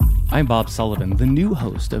I'm Bob Sullivan, the new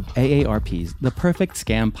host of AARP's The Perfect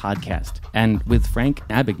Scam podcast. And with Frank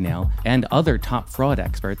Abagnale and other top fraud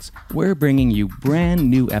experts, we're bringing you brand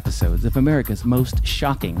new episodes of America's most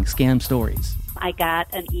shocking scam stories. I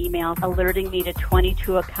got an email alerting me to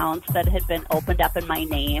 22 accounts that had been opened up in my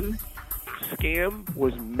name. Scam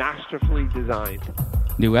was masterfully designed.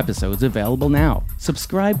 New episodes available now.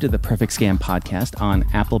 Subscribe to the Perfect Scam podcast on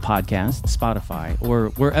Apple Podcasts, Spotify,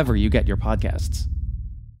 or wherever you get your podcasts.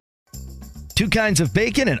 Two kinds of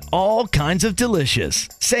bacon and all kinds of delicious.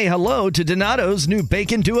 Say hello to Donato's new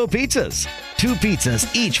Bacon Duo pizzas. Two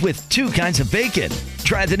pizzas, each with two kinds of bacon.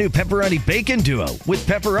 Try the new Pepperoni Bacon Duo with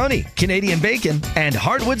pepperoni, Canadian bacon, and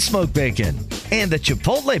hardwood smoked bacon. And the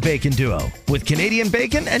Chipotle Bacon Duo with Canadian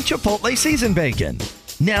bacon and Chipotle seasoned bacon.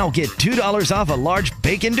 Now get $2 off a large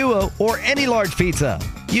Bacon Duo or any large pizza.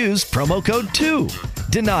 Use promo code 2.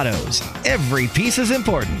 Donato's. Every piece is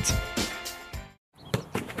important.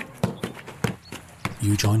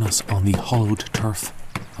 You join us on the hollowed turf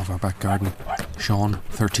of our back garden. Sean,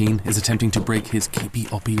 13, is attempting to break his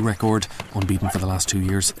keepy-uppy record, unbeaten for the last 2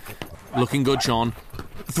 years. Looking good, Sean.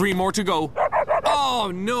 3 more to go.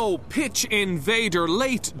 Oh no, pitch invader,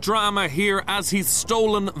 late drama here as he's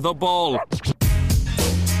stolen the ball.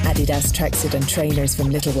 Adidas tracksuit and trainers from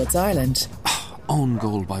Littlewoods, Ireland. Own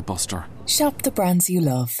goal by Buster. Shop the brands you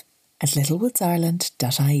love at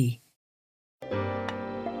littlewoodsireland.ie.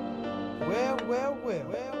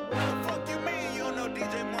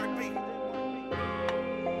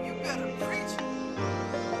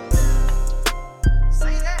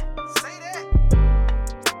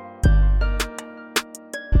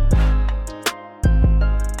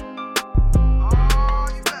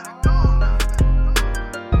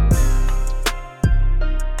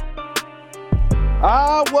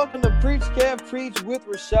 Welcome to Preach Kev Preach with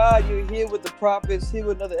Rashad. You're here with the prophets, here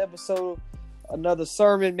with another episode, another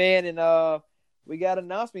sermon, man. And we got an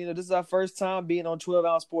announcement. You know, this is our first time being on 12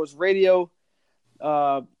 Ounce Sports Radio. It's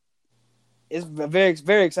a very,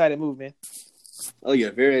 very exciting move, man. Oh yeah,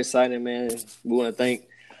 very exciting, man. We want to thank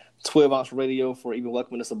 12 Ounce Radio for even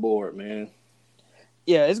welcoming us aboard, man.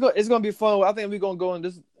 Yeah, it's gonna be fun. I think we're gonna go in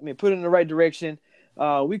this. Put it in the right direction.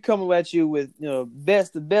 We coming at you with the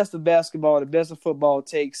best of basketball, the best of football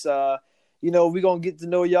takes. We're gonna get to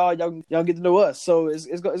know y'all get to know us. So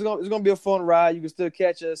it's gonna be a fun ride. You can still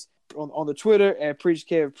catch us on the Twitter at Preach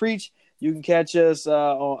Kev Preach. You can catch us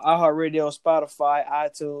on iHeartRadio, Spotify,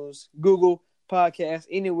 iTunes, Google Podcasts,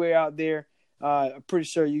 anywhere out there. I'm pretty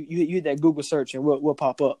sure you hit that Google search and we'll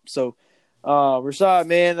pop up. So Rashad,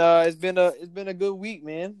 man, it's been a good week,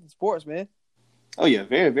 man. Sports, man. Oh yeah,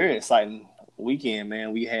 very, very exciting weekend,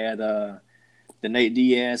 man. We had the Nate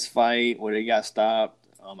Diaz fight where they got stopped.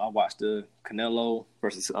 I watched the Canelo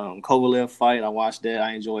versus Kovalev fight. I watched that.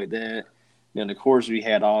 I enjoyed that. Then of course we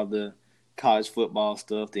had all the college football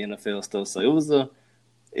stuff, the NFL stuff. So it was an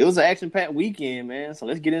action-packed weekend, man. So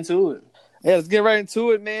let's get into it. Yeah, let's get right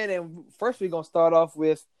into it, man. And first we're gonna start off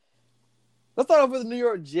with the New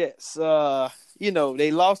York Jets.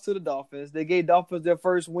 They lost to the Dolphins. They gave Dolphins their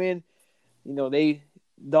first win.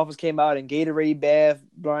 Dolphins came out and Gatorade bathed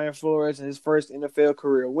Brian Flores in his first NFL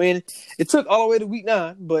career win. It took all the way to week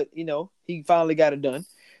 9, but he finally got it done.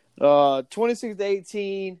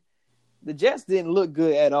 26-18. The Jets didn't look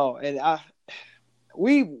good at all, and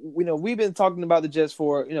we've been talking about the Jets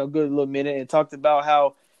for a good little minute and talked about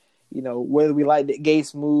how whether we like the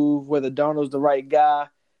Gase move, whether Darnold's the right guy.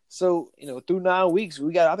 So through 9 weeks,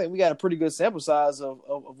 I think we got a pretty good sample size of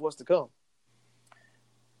what's to come.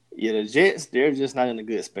 Yeah, the Jets, they're just not in a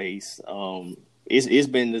good space. It's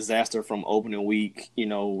been a disaster from opening week,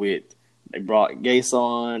 they brought Gase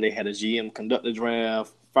on, they had a GM conduct the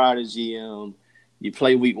draft, fire the GM. You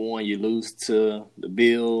play week 1, you lose to the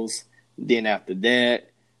Bills. Then after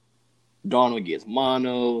that, Darnold gets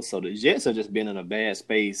mono. So the Jets have just been in a bad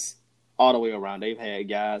space all the way around. They've had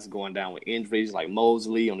guys going down with injuries like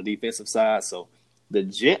Mosley on the defensive side. So the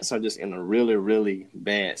Jets are just in a really, really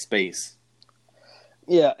bad space.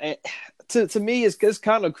 Yeah, and to me, it's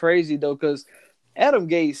kind of crazy, though, because Adam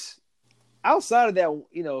Gase, outside of that,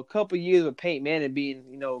 a couple of years with Peyton Manning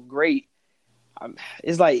being, great,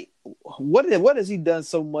 it's like, what has he done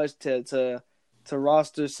so much to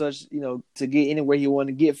roster such, to get anywhere he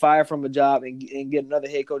wanted to get fired from a job and get another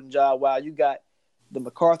head coaching job? While you got the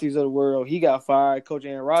McCarthys of the world, he got fired, Coach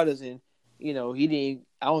Aaron Rodgers, and he didn't.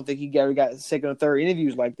 I don't think he ever got second or third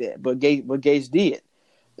interviews like that, but Gase did.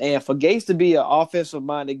 And for Gase to be an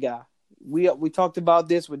offensive-minded guy, we talked about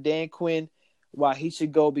this with Dan Quinn, why he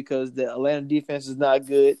should go because the Atlanta defense is not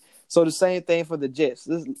good. So the same thing for the Jets.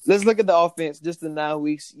 Let's look at the offense just in 9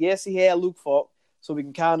 weeks. Yes, he had Luke Falk, so we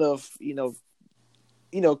can kind of,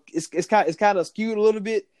 it's kind of skewed a little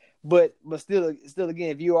bit, but still again,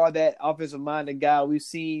 if you are that offensive minded guy, we've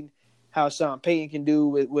seen how Sean Payton can do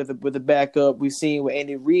with a backup. We've seen what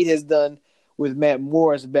Andy Reid has done with Matt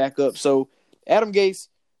Moore as a backup. So Adam Gase,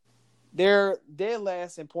 they're dead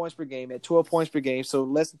last in points per game at 12 points per game, so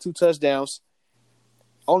less than 2 touchdowns.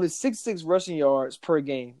 Only 66 rushing yards per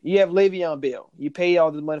game. You have Le'Veon Bell. You pay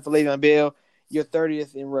all the money for Le'Veon Bell. You're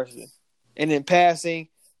 30th in rushing. And in passing,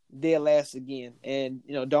 dead last again. And,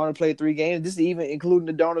 Darnold played 3 games. This is even including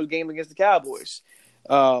the Darnold game against the Cowboys.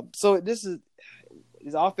 So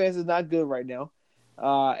his offense is not good right now.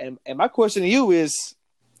 And my question to you is,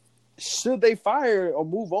 should they fire or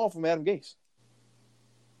move on from Adam Gase?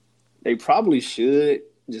 They probably should,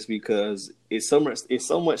 just because it's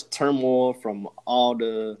so much turmoil from all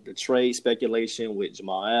the trade speculation with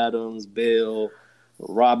Jamal Adams, Bell,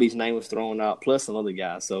 Robbie's name was thrown out, plus another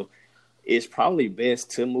guy. So it's probably best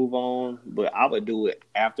to move on, but I would do it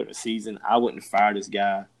after the season. I wouldn't fire this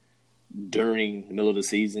guy during the middle of the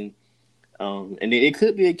season. And it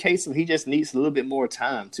could be a case of he just needs a little bit more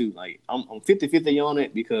time too. Like I'm 50-50 on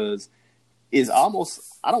it, because it's almost,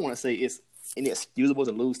 I don't want to say it's inexcusable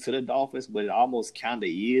to lose to the Dolphins, but it almost kind of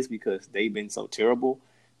is, because they've been so terrible.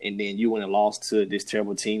 And then you went and lost to this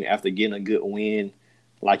terrible team after getting a good win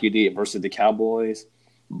like you did versus the Cowboys.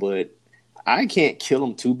 But I can't kill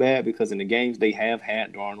them too bad, because in the games they have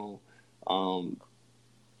had Darnold,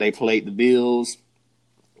 they played the Bills,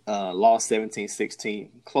 lost 17-16.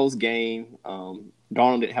 Close game.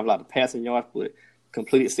 Darnold didn't have a lot of passing yards, but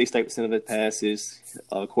completed 68% of his passes.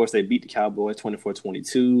 Of course, they beat the Cowboys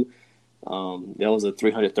 24-22. That was a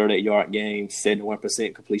 338-yard game,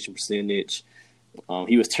 71% completion percentage.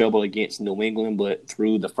 He was terrible against New England, but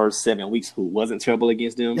through the first 7 weeks, who wasn't terrible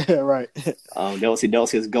against them? Right. That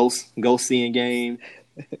was his ghost seeing game.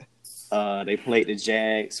 They played the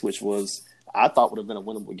Jags, which was, I thought, would have been a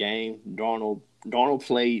winnable game. Darnold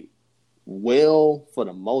played well for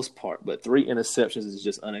the most part, but 3 interceptions is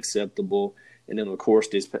just unacceptable. And then, of course,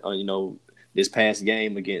 this past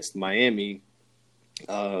game against Miami,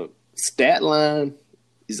 stat line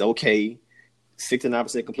is okay.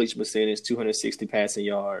 69% completion percentage, 260 passing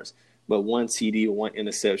yards, but 1 TD, 1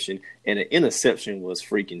 interception, and the interception was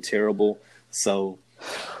freaking terrible. So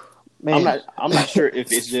man. I'm not sure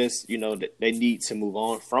if it's just, that they need to move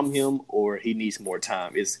on from him, or he needs more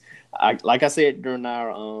time. Like I said during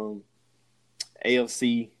our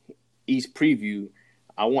AFC East preview,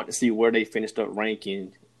 I want to see where they finished up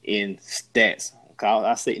ranking in stats.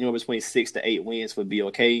 I say anywhere between 6 to 8 wins would be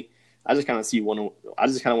okay. I just kind of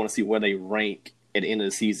want to see where they rank at the end of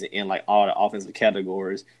the season in like all the offensive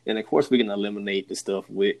categories. And of course, we can eliminate the stuff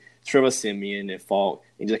with Trevor Siemian and Falk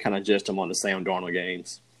and just kind of judge them on the Sam Darnold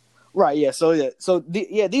games. Right. Yeah. So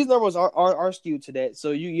these numbers are skewed to that.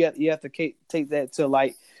 So you have to take that to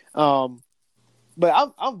like, but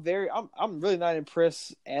I'm really not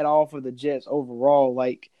impressed at all for the Jets overall.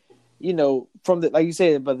 Like, from the, like you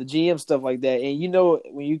said, about the GM stuff like that. And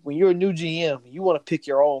when you're a new GM, you want to pick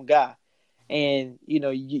your own guy, and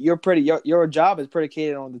your job is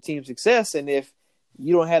predicated on the team's success. And if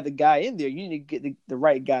you don't have the guy in there, you need to get the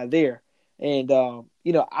right guy there. And I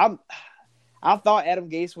thought Adam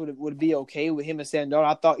Gase would be okay with him and Sam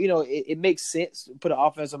Darnold. I thought it makes sense to put an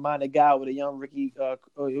offensive minded guy with a young rookie,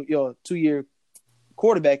 2-year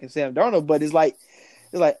quarterback in Sam Darnold. But it's like,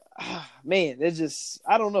 man, it's just,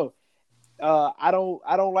 I don't know. I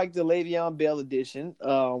don't like the Le'Veon Bell edition.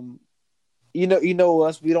 You know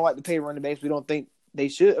us. We don't like to pay running backs. We don't think they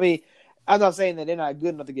should. I mean, I'm not saying that they're not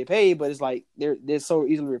good enough to get paid, but it's like they're so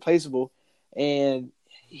easily replaceable. And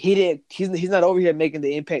he's not over here making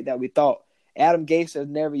the impact that we thought. Adam Gase has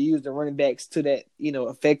never used the running backs to that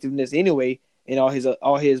effectiveness anyway in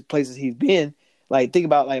all his places he's been. Like, think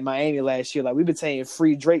about like Miami last year. Like, we've been saying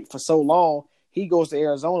free Drake for so long. He goes to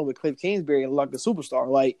Arizona with Cliff Kingsbury and like a superstar.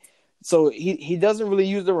 Like, so he doesn't really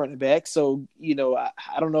use the running back. So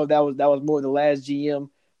I don't know if that was more the last GM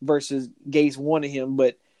versus Gase wanted him,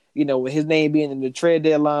 but with his name being in the trade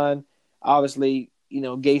deadline, obviously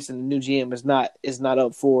Gase and the new GM is not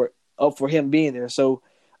up for him being there. So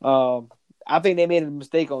I think they made a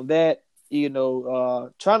mistake on that.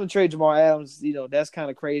 Trying to trade Jamal Adams, that's kind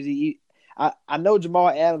of crazy. I know Jamal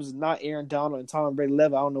Adams is not Aaron Donald and Tom Brady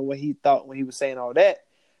level. I don't know what he thought when he was saying all that,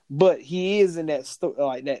 but he is in that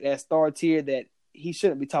that star tier that he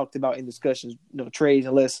shouldn't be talked about in discussions, trades,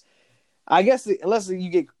 unless you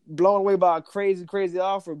get blown away by a crazy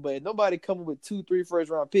offer. But nobody coming with 2-3 first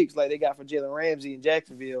round picks like they got for Jalen Ramsey in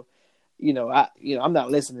Jacksonville. I'm not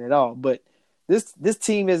listening at all. But this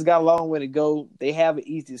team has got a long way to go. They have an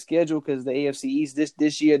easy schedule because the AFC East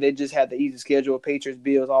this year they just had the easy schedule. Patriots,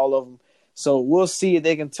 Bills, all of them. So we'll see if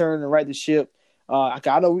they can turn and right the ship.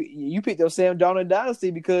 I know you picked up Sam Darnold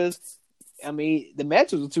Dynasty because, I mean, the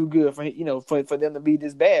matchups were too good for them to be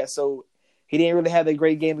this bad. So he didn't really have that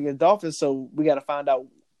great game against Dolphins. So we got to find out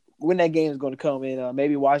when that game is going to come in.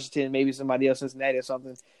 Maybe Washington, maybe somebody else, Cincinnati or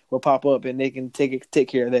something, will pop up and they can take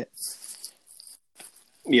care of that.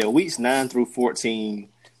 Yeah, weeks 9 through 14,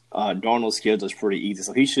 Darnold's schedule is pretty easy,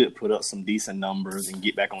 so he should put up some decent numbers and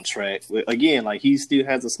get back on track. Again, like, he still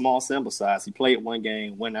has a small sample size. He played one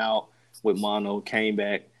game, went out with mono, came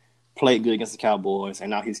back, played good against the Cowboys,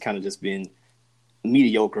 and now he's kind of just been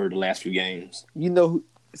mediocre the last few games. You know,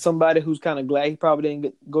 somebody who's kind of glad he probably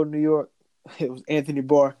didn't go to New York? It was Anthony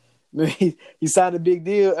Barr. I mean, he signed a big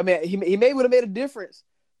deal. I mean, he may would have made a difference,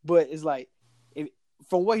 but it's like,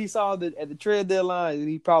 from what he saw at the trade deadline,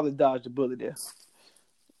 he probably dodged a bullet there.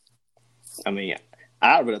 I mean,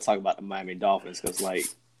 I'd rather talk about the Miami Dolphins because, like,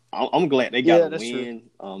 I'm glad they got a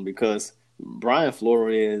win because Brian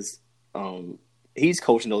Flores, he's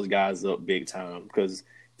coaching those guys up big time. Because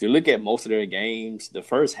if you look at most of their games, the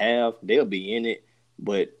first half, they'll be in it.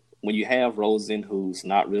 But when you have Rosen, who's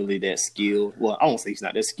not really that skilled, well, I won't say he's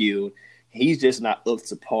not that skilled. He's just not up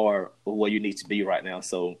to par with what you need to be right now.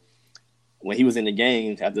 So when he was in the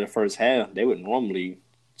games after the first half, they would normally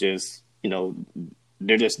just,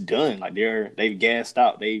 they're just done. Like, they've gassed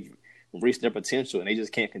out. They've reached their potential, and they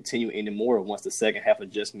just can't continue anymore once the second half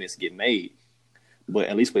adjustments get made. But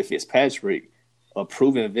at least with Fitzpatrick, a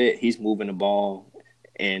proven vet, he's moving the ball,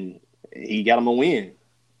 and he got him a win.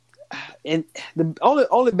 And the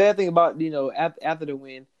only bad thing about, after the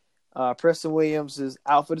win, Preston Williams is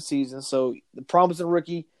out for the season. So the promising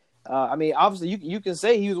rookie, I mean, obviously you can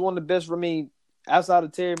say he was one of the best. I mean, outside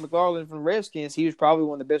of Terry McLaurin from Redskins, he was probably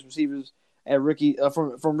one of the best receivers at rookie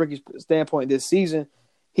from rookie's standpoint this season.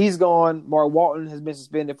 He's gone. Mark Walton has been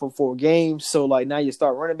suspended for 4 games. So, like, now your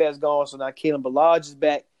start running back's gone. So now Kalen Ballage is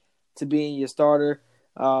back to being your starter.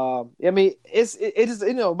 I mean, it is,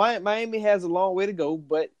 Miami has a long way to go,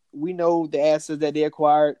 but we know the assets that they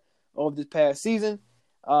acquired over this past season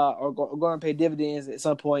are going to pay dividends at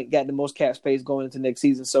some point. Got the most cap space going into next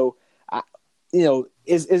season. So,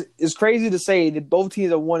 it's crazy to say that both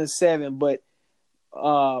teams are 1-7, but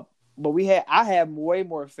I have way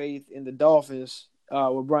more faith in the Dolphins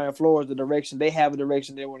with Brian Flores. The direction they have, a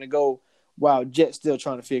direction they want to go, while Jets still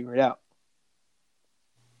trying to figure it out.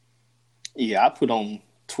 Yeah, I put on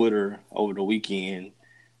Twitter over the weekend,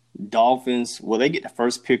 Dolphins, will they get the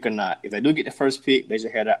first pick or not? If they do get the first pick, they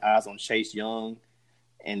should have their eyes on Chase Young.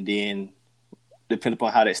 And then, depending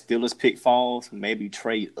upon how that Steelers pick falls, maybe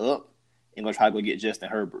trade up and go try to go get Justin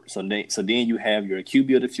Herbert. So then you have your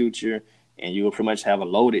QB of the future, and you will pretty much have a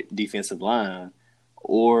loaded defensive line.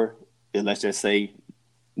 Or, let's just say,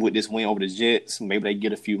 with this win over the Jets, maybe they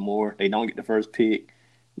get a few more. They don't get the first pick.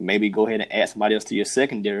 Maybe go ahead and add somebody else to your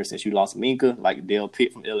secondary since you lost Minka, like Dale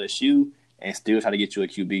Pitt from LSU, and still try to get you a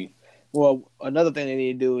QB. Well, another thing they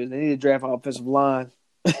need to do is they need to draft an offensive line.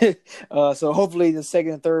 So hopefully in the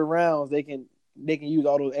second and third rounds they can use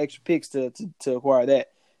all those extra picks to acquire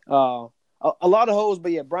that. A lot of holes,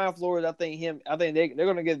 but yeah, Brian Flores, I think they're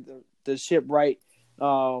gonna get the ship right.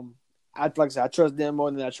 Like I said, I trust them more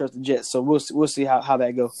than I trust the Jets. So we'll see how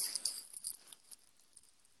that goes.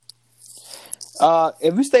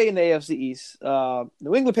 If we stay in the AFC East,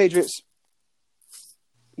 New England Patriots,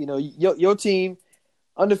 your team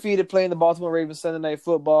undefeated playing the Baltimore Ravens Sunday Night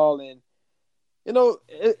Football, and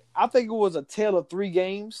I think it was a tale of 3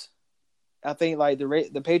 games. I think like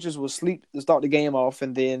the Patriots will sleep to start the game off,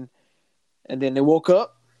 and then they woke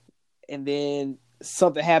up, and then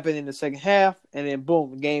something happened in the second half, and then boom,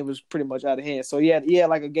 the game was pretty much out of hand. So yeah,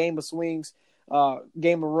 like a game of swings,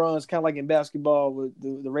 game of runs, kind of like in basketball. With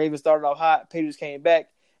the Ravens started off hot, Patriots came back,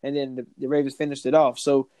 and then the Ravens finished it off.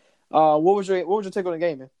 So, what was your take on the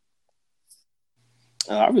game, man?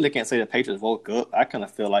 I really can't say the Patriots woke up. I kind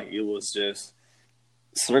of feel like it was just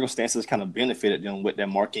circumstances kind of benefited them with that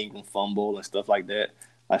Mark Ingram fumble and stuff like that.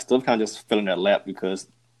 Like, stuff kind of just fell in their lap because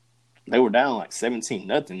they were down like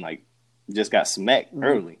 17-0, like just got smacked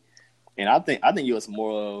early. And I think it was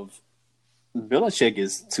more of Belichick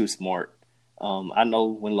is too smart. I know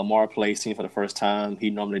when Lamar plays team for the first time, he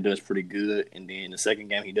normally does pretty good, and then the second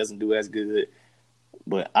game he doesn't do as good.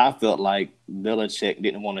 But I felt like Belichick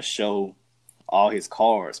didn't want to show all his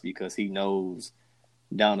cards because he knows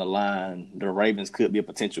down the line the Ravens could be a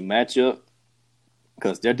potential matchup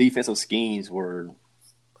because their defensive schemes were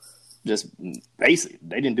just basic.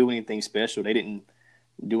 They didn't do anything special. They didn't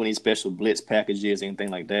do any special blitz packages, anything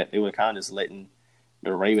like that. They were kind of just letting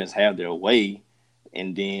the Ravens have their way.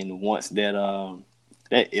 And then once that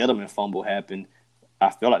Edelman fumble happened, I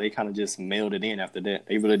felt like they kind of just mailed it in after that.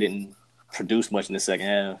 They really didn't produce much in the second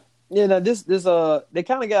half. Yeah, now this they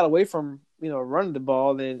kind of got away from running the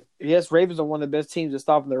ball, and yes, Ravens are one of the best teams at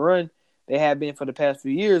stopping the run. They have been for the past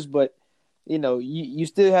few years, but you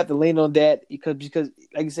still have to lean on that because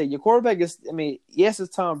like you said, your quarterback is. I mean, yes,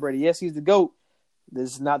 it's Tom Brady. Yes, he's the GOAT.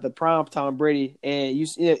 This is not the prime Tom Brady, and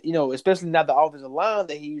especially not the offensive line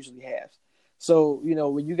that he usually has. So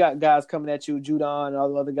when you got guys coming at you, Judon and all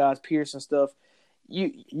the other guys, Pierce and stuff,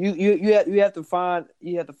 you have to find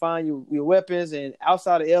your weapons. And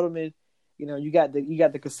outside of Edelman, you got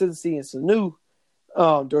the consistency in Sanu.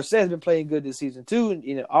 Dorsett has been playing good this season too.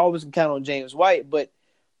 And, always can count on James White, but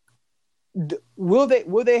will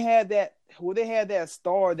they have that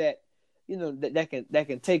star that that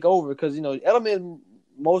can take over? Because Edelman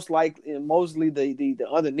mostly the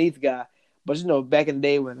underneath guy, but back in the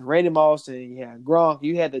day when Randy Moss and you had Gronk,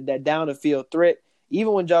 you had that down the field threat.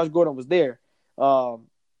 Even when Josh Gordon was there,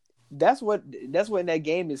 that's what in that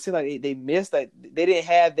game it seemed like they missed. Like they didn't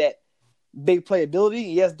have that big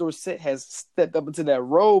playability. Yes, Dorsett has stepped up into that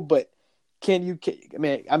role, but I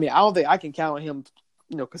mean, I don't think I can count on him,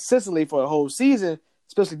 consistently for a whole season,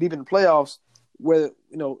 especially deep in the playoffs. Whether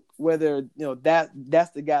that's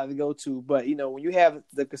the guy to go to, but when you have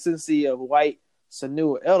the consistency of White, Sanu,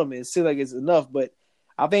 or Edelman, it seems like it's enough. But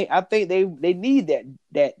I think they need that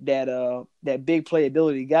big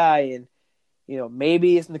playability guy, and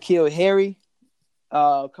maybe it's N'Keal Harry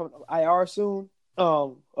coming IR soon,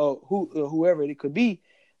 or whoever it could be,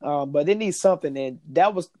 but they need something, and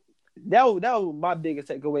that was my biggest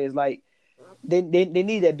takeaway is like they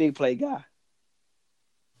need that big play guy.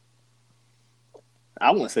 I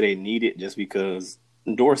wouldn't say they need it just because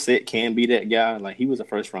Dorsett can be that guy. Like, he was a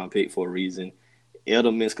first-round pick for a reason.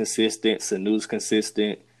 Edelman's consistent. Sanu's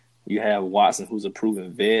consistent. You have Watson, who's a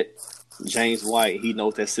proven vet. James White, he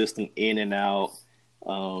knows that system in and out.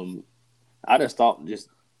 I just thought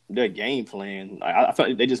their game plan, I felt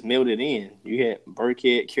like they just mailed it in. You had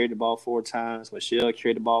Burkhead carry the ball 4 times. Michelle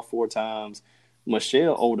carried the ball 4 times.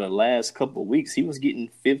 Michelle, over the last couple of weeks, he was getting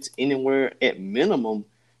anywhere at minimum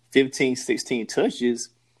 15, 16 touches,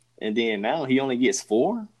 and then now he only gets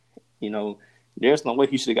 4. There's no way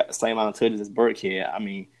he should have got the same amount of touches as Burkhead. I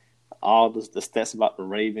mean, all the stats about the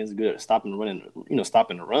Ravens, good at stopping the run,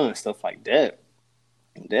 stopping the run, stuff like that.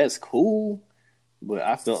 That's cool, but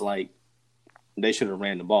I felt like they should have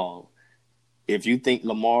ran the ball. If you think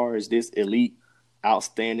Lamar is this elite,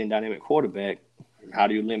 outstanding, dynamic quarterback, how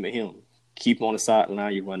do you limit him? Keep him on the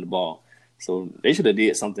sideline, you run the ball. So they should have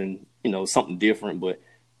did something, something different, but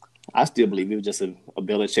I still believe it was just a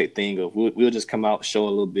Belichick thing of we'll just come out, show a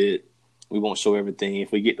little bit. We won't show everything.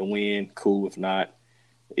 If we get the win, cool. If not,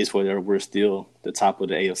 it's whether we're still the top of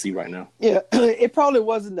the AFC right now. Yeah, it probably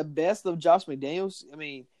wasn't the best of Josh McDaniels. I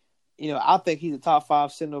mean, I think he's a top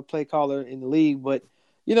 5 center play caller in the league. But,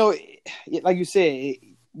 like you said,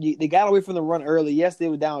 they got away from the run early. Yes, they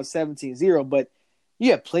were down 17-0, but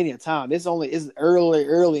you have plenty of time. It's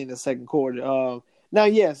early in the second quarter. Now,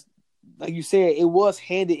 yes, like you said, it was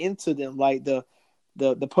handed into them, like the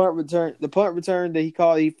punt return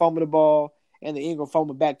that he fumbled the ball, and the Ingram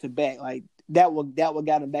fumbled back to back. Like that what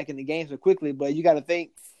got him back in the game so quickly. But you got to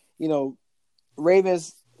think,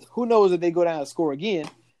 Ravens. Who knows if they go down and score again?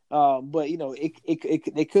 But they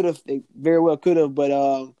very well could have.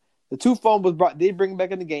 But the 2 fumbles did bring him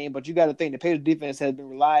back in the game. But you got to think the Patriots defense has been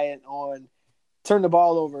relying on turning the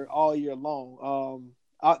ball over all year long.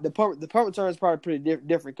 The punt return is probably pretty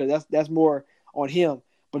different because that's more on him.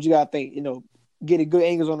 But you got to think, getting good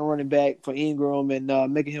angles on the running back for Ingram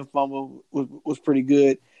and making him fumble was pretty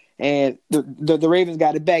good. And the Ravens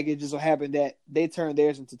got it back. It just so happened that they turned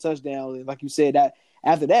theirs into touchdowns. And like you said, that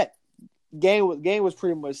after that, game was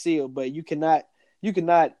pretty much sealed. But you cannot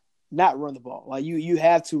not run the ball. Like you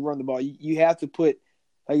have to run the ball. You have to put,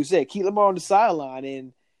 like you said, keep Lamar on the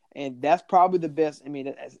sideline and that's probably the best. I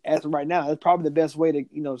mean, as of right now, that's probably the best way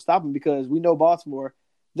to stop them because we know Baltimore,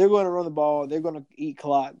 they're going to run the ball, they're going to eat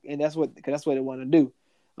clock, and that's what they want to do.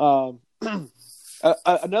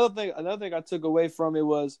 Another thing I took away from it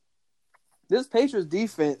was this Patriots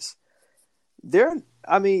defense. They're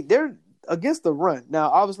against the run. Now,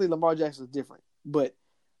 obviously, Lamar Jackson is different, but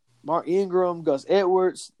Mark Ingram, Gus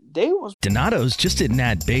Edwards, Donato's just didn't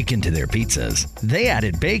add bacon to their pizzas. They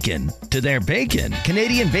added bacon to their bacon.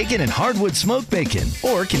 Canadian bacon and hardwood smoked bacon.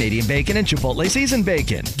 Or Canadian bacon and Chipotle seasoned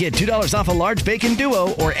bacon. Get $2 off a large bacon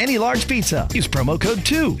duo or any large pizza. Use promo code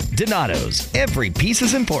 2. Donato's. Every piece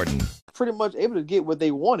is important. Pretty much able to get what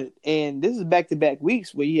they wanted. And this is back-to-back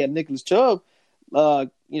weeks where you had Nicholas Chubb.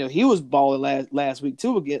 He was balling last week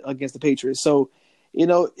too against the Patriots. So,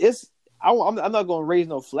 I'm not going to raise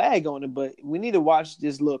no flag on it, but we need to watch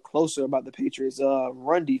this a little closer about the Patriots'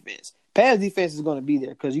 run defense pass defense is going to be there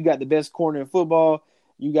because you got the best corner in football.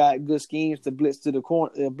 You got good schemes to blitz the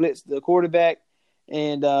quarterback,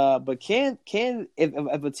 and but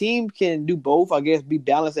if a team can do both, I guess be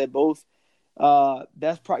balanced at both.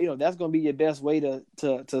 That's probably that's going to be your best way to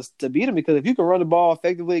beat them, because if you can run the ball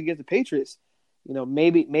effectively against the Patriots,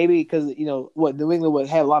 maybe because New England would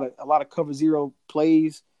have a lot of cover zero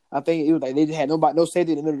plays. I think it was like they just had no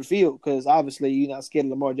safety in the middle of the field, because obviously you're not scared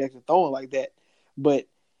of Lamar Jackson throwing like that. But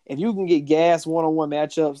if you can get gas one-on-one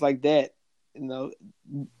matchups like that,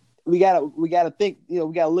 we gotta think,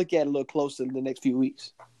 we gotta look at it a little closer in the next few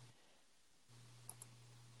weeks.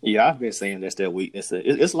 Yeah, I've been saying that's their weakness.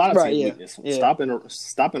 It's a lot of team weakness. Yeah.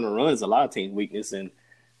 Stopping the run is a lot of team weakness, and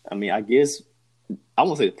I mean, I guess I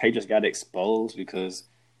won't say the Patriots got exposed, because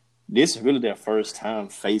this is really their first time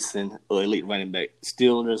facing an elite running back.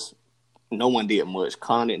 Steelers, no one did much.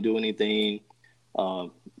 Conn didn't do anything.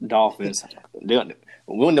 Dolphins, we don't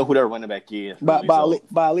know who their running back is. By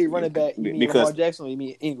elite running back, you mean Lamar Jackson, or you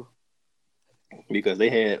mean Ingram? Because they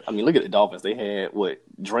had, look at the Dolphins. They had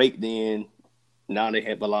Drake then. Now they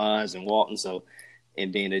have Belage and Walton. So,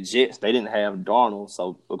 and then the Jets, they didn't have Darnold.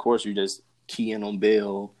 So of course you just key in on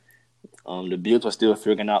Bell. The Bills were still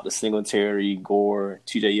figuring out the Singletary, Gore,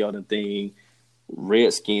 TJ Yeldon thing.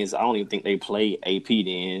 Redskins, I don't even think they played AP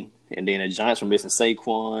then. And then the Giants were missing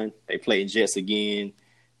Saquon. They played Jets again.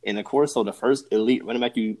 And of course, so the first elite running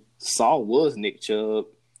back you saw was Nick Chubb.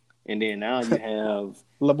 And then now you have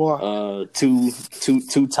Lamar. Two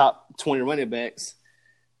top 20 running backs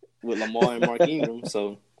with Lamar and Mark Ingram.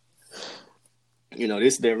 So,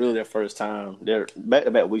 this is really their first time. They're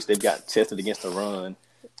back-to-back weeks they've got tested against the run.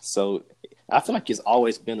 So I feel like it's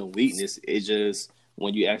always been a weakness. It's just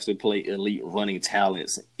when you actually play elite running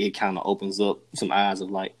talents, it kind of opens up some eyes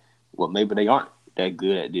of maybe they aren't that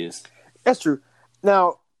good at this. That's true.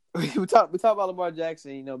 Now, we talk about Lamar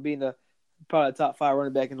Jackson, being probably the top 5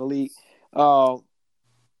 running back in the league.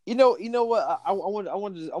 You know what? I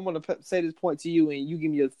want to say this point to you, and you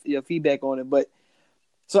give me your feedback on it. But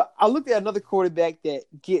so I looked at another quarterback that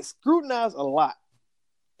gets scrutinized a lot,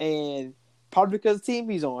 and probably because of the team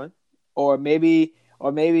he's on, or maybe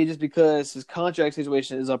just because his contract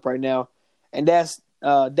situation is up right now, and that's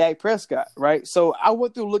Dak Prescott, right? So I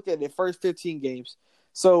went through and looked at the first 15 games.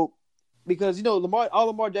 So because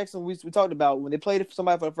Lamar Jackson we talked about, when they played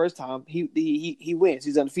somebody for the first time, he wins,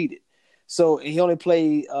 he's undefeated. So he only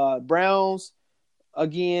played Browns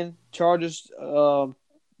again, Chargers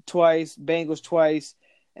twice, Bengals twice,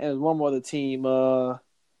 and one more other team,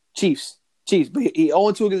 Chiefs. But he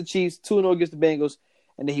 0-2 against the Chiefs, 2-0 against the Bengals,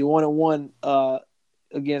 and then he 1-1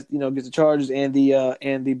 against the Chargers and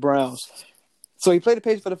the Browns. So he played the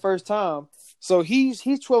Patriots for the first time. So he's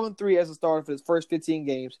 12-3 as a starter for his first 15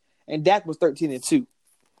 games, and Dak was 13-2.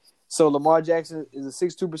 So Lamar Jackson is a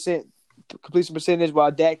 62% completion percentage,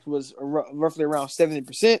 while Dak was roughly around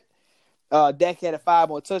 70%. Dak had 5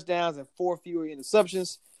 more touchdowns and 4 fewer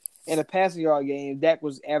interceptions. In a passing yard game, Dak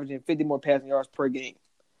was averaging 50 more passing yards per game.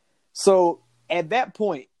 So at that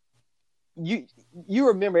point, you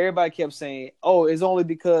remember everybody kept saying, "Oh, it's only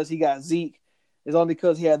because he got Zeke. It's only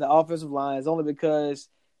because he had the offensive line. It's only because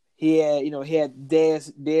he had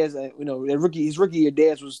Dez. His rookie year,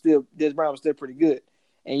 Dez Brown was still pretty good,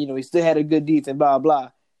 and he still had a good defense. Blah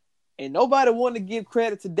blah." And nobody wanted to give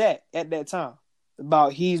credit to Dak at that time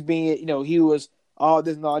about he's being, he was all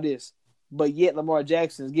this and all this, but yet Lamar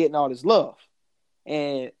Jackson is getting all this love,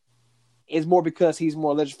 and it's more because he's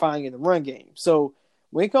more electrifying in the run game. So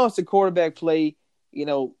when it comes to quarterback play,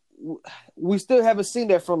 we still haven't seen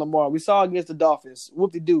that from Lamar. We saw against the Dolphins.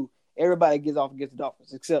 Whoop-de-doo. Everybody gets off against the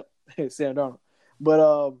Dolphins except Sam Darnold.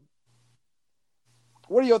 But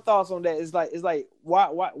what are your thoughts on that? It's like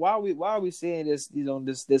why are we seeing this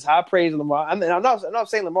this high praise of Lamar? I'm not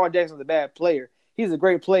saying Lamar Jackson's a bad player. He's a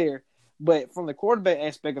great player, but from the quarterback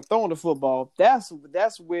aspect of throwing the football, that's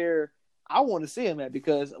where I want to see him at,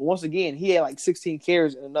 because once again he had 16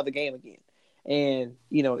 carries in another game again. And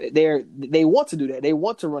they want to do that. They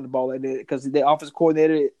want to run the ball like that because the offensive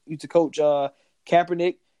coordinator used to coach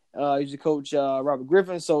Kaepernick, used to coach Robert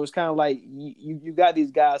Griffin. So it's kind of like you got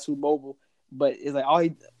these guys who mobile, but it's like all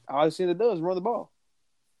he seems to do is run the ball.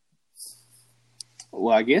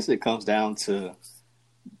 Well, I guess it comes down to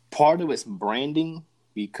part of it's branding,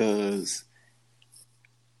 because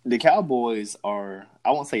the Cowboys are,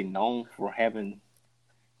 I won't say known for having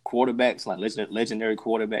quarterbacks, like legendary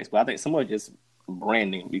quarterbacks, but I think some of it just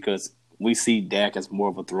branding, because we see Dak as more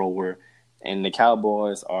of a thrower, and the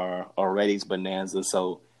Cowboys are already bonanza.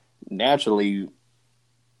 So naturally,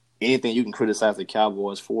 anything you can criticize the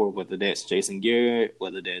Cowboys for, whether that's Jason Garrett,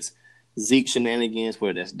 whether that's Zeke shenanigans,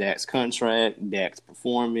 whether that's Dak's contract, Dak's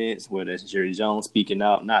performance, whether that's Jerry Jones speaking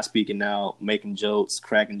out, not speaking out, making jokes,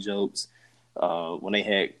 cracking jokes. When they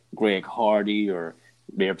had Greg Hardy, or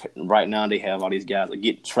right now they have all these guys that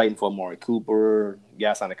get trading for Amari Cooper,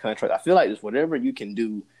 guys on the contract. I feel like it's whatever you can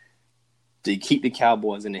do to keep the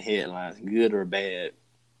Cowboys in the headlines, good or bad.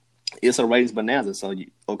 It's a ratings bonanza. So,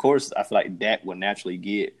 of course, I feel like Dak will naturally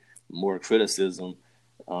get more criticism.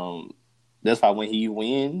 That's why when he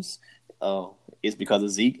wins, it's because of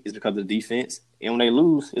Zeke, it's because of the defense. And when they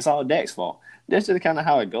lose, it's all Dak's fault. That's just kind of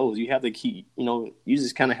how it goes. You have to keep, you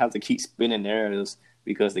just kind of have to keep spinning narratives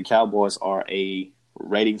because the Cowboys are a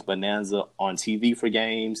ratings bonanza on TV for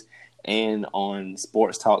games and on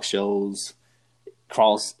sports talk shows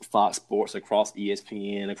across Fox Sports, across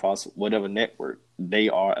ESPN, across whatever network. They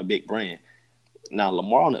are a big brand. Now,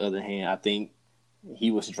 Lamar, on the other hand, I think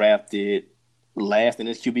he was drafted last in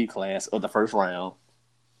his QB class of the first round.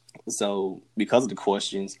 So because of the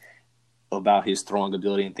questions about his throwing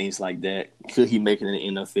ability and things like that, could he make it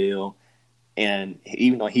in the NFL? And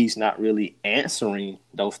even though he's not really answering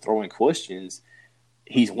those throwing questions,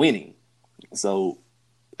 he's winning. So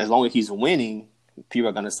as long as he's winning, people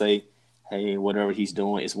are going to say, hey, whatever he's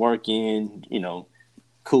doing is working,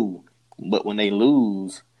 cool. But when they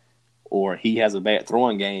lose or he has a bad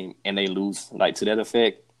throwing game and they lose, like to that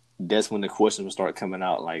effect, that's when the questions will start coming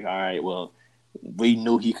out like, all right, well, we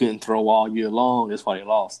knew he couldn't throw all year long. That's why he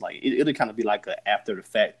lost. Like it'll kind of be like an after the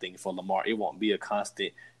fact thing for Lamar. It won't be a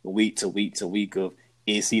constant week to week to week of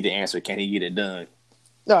is he the answer? Can he get it done?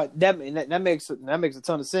 No, that makes a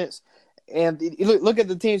ton of sense. And look at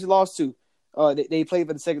the teams he lost to. They played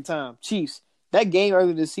for the second time. Chiefs. That game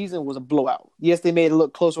earlier this season was a blowout. Yes, they made it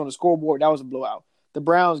look closer on the scoreboard. That was a blowout. The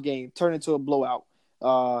Browns game turned into a blowout.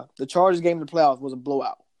 The Chargers game in the playoffs was a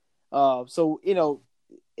blowout. So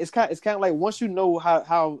it's kind of like once you know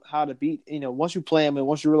how to beat, once you play him and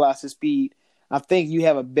once you realize his speed, I think you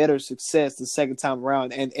have a better success the second time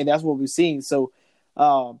around, and that's what we've seen. So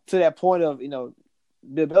to that point of Bill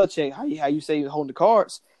Belichick, how you say he's holding the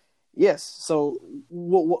cards, yes. So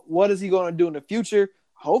what is he going to do in the future?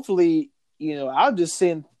 Hopefully, I'll just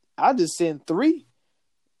send 3.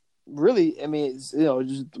 Really, I mean,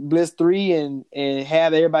 just blitz 3 and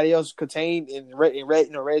have everybody else contained and ready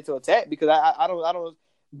to attack, because I don't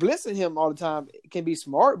blitzing him all the time can be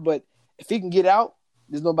smart, but if he can get out,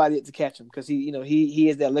 there's nobody to catch him because he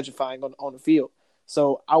is that electrifying on the field.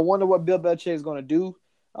 So I wonder what Bill Belichick is going to do.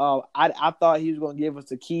 I thought he was going to give us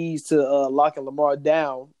the keys to locking Lamar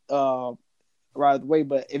down right away,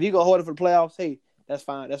 but if he's going to hold it for the playoffs, hey, that's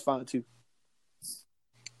fine. That's fine too.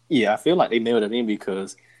 Yeah, I feel like they nailed it in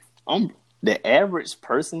because the average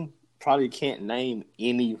person probably can't name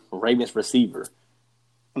any Ravens receiver.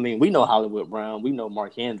 I mean, we know Hollywood Brown, we know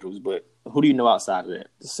Mark Andrews, but who do you know outside of that?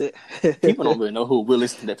 That's it. People don't really know who Willie.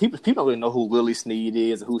 People don't really know who Willie Snead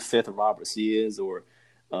is, or who Seth Roberts is, or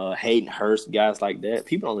Hayden Hurst, guys like that.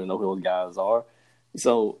 People don't really know who those guys are.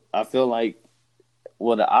 So I feel like,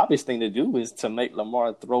 the obvious thing to do is to make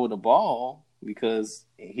Lamar throw the ball because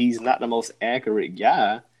he's not the most accurate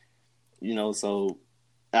guy. So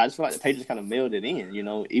I just feel like the Patriots kind of mailed it in.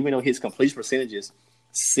 Even though his completion percentage is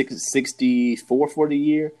 64 for the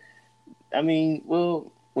year. I mean,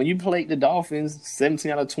 when you played the Dolphins,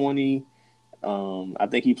 17 out of 20, I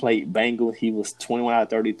think he played Bengals. He was 21 out of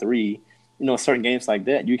 33. Certain games like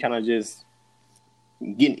that, you kind of just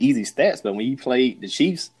getting easy stats. But when you played the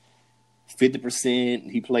Chiefs,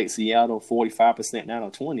 50%, he played Seattle 45% out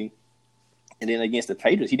of 20. And then against the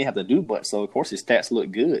Patriots, he didn't have to do much. So, of course, his stats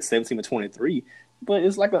look good, 17 to 23. But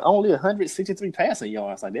it's like only 163 passing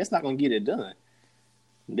yards. Like, that's not going to get it done.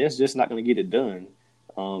 That's just not going to get it done.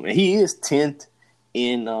 And he is 10th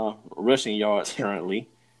in rushing yards currently.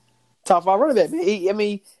 Top 5 running back,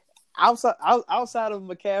 man. Outside of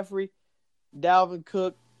McCaffrey, Dalvin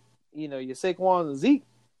Cook, your Saquon and Zeke,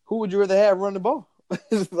 who would you rather have run the ball?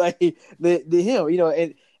 Like him,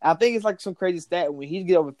 and I think it's like some crazy stat when he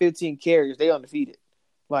get over 15 carries, they undefeated.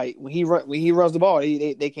 Like when he runs the ball,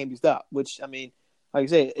 they can't be stopped. Which I mean, like I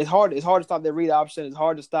said, it's hard to stop that read option. It's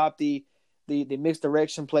hard to stop the mixed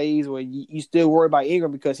direction plays where you still worry about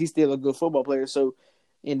Ingram because he's still a good football player. So,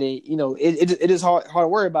 and then it is hard to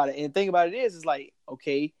worry about it. And the thing about it is like,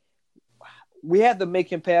 okay, we have to make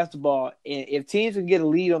him pass the ball, and if teams can get a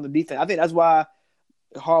lead on the defense, I think that's why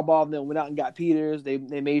Harbaugh and them went out and got Peters. They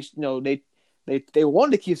made they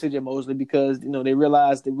wanted to keep CJ Mosley because they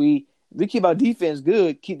realized that we keep our defense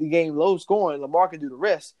good, keep the game low scoring, Lamar can do the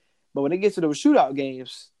rest. But when it gets to those shootout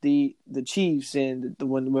games, the Chiefs and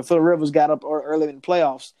when Phil Rivers got up early in the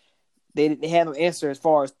playoffs, they had no answer as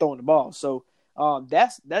far as throwing the ball. So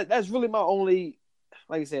that's really my only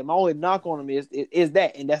like I said, my only knock on him is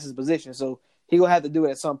that, and that's his position. So he gonna have to do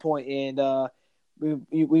it at some point. And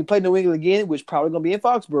we play New England again, which probably gonna be in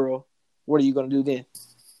Foxborough. What are you gonna do then?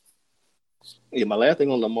 Yeah, my last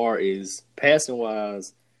thing on Lamar is passing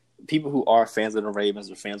wise. People who are fans of the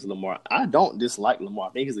Ravens or fans of Lamar, I don't dislike Lamar.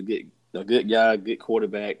 I think he's a good guy, good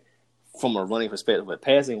quarterback from a running perspective. But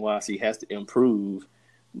passing wise, he has to improve.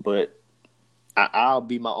 But I'll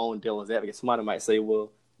be my own devil's advocate. Somebody might say,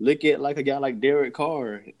 well, look at like a guy like Derek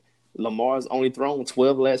Carr. Lamar's only thrown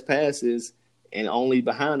 12 last passes and only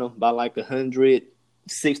behind him by like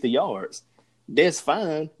 160 yards. That's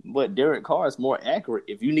fine, but Derek Carr is more accurate.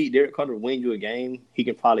 If you need Derek Carr to win you a game, he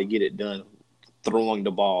can probably get it done throwing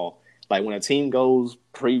the ball. Like when a team goes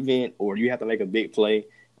prevent or you have to make a big play,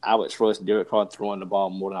 I would trust Derek Carr throwing the ball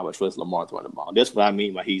more than I would trust Lamar throwing the ball. That's what I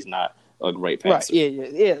mean by he's not a great passer.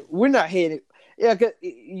 Right, yeah. We're not hating. Yeah, cause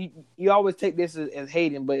you always take this as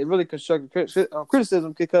hating, but it's really constructive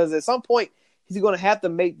criticism because at some point he's going to have to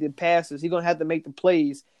make the passes. He's going to have to make the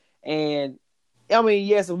plays. And, I mean,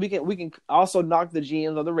 yes, we can also knock the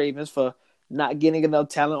GMs of the Ravens for not getting enough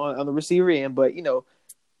talent on the receiver end, but, you know,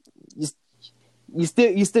 you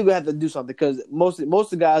still gonna have to do something because most of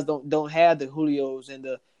the guys don't have the Julios and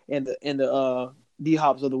the D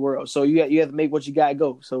Hops of the world. So you have to make what you got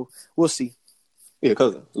go. So we'll see. Yeah,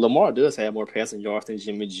 because Lamar does have more passing yards than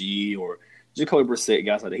Jimmy G or Jacoby Brissett,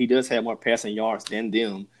 guys like that. He does have more passing yards than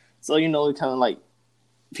them. So, you know, kind of like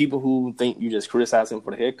people who think you just criticize him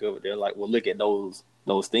for the heck of it, they're like, well, look at those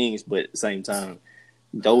things. But at the same time,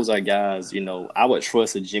 those are guys, you know, I would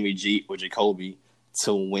trust a Jimmy G or Jacoby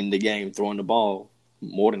to win the game throwing the ball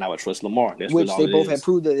more than I would trust Lamar. That's which really they both have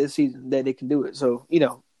proved that this season that they can do it. So, you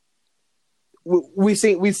know, we've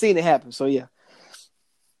seen it happen. So, yeah.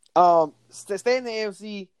 Staying in the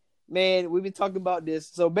AFC, man, we've been talking about this.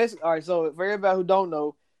 So basically, all right. So for everybody who don't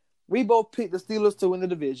know, we both picked the Steelers to win the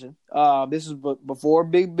division. This is before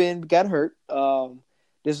Big Ben got hurt.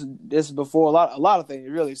 This is before a lot of things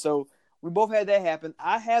really. So we both had that happen.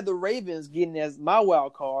 I had the Ravens getting as my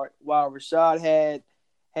wild card, while Rashad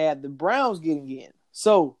had the Browns getting in.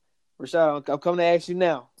 So Rashad, I'm coming to ask you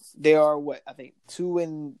now. They are what I think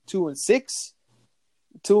 2-6,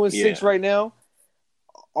 2-6 right now.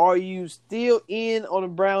 Are you still in on the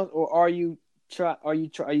Browns, or are you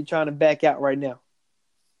trying to back out right now?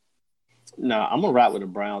 No, I'm gonna ride with the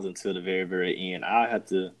Browns until the very, very end. I had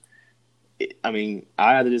to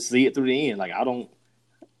just see it through the end. Like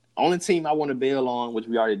only team I want to bail on, which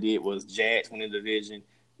we already did, was Jags winning the division,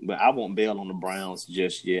 but I won't bail on the Browns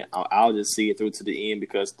just yet. I'll just see it through to the end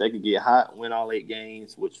because they could get hot, win all 8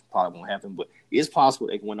 games, which probably won't happen, but it's possible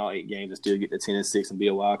they can win all 8 games and still get to 10-6 and be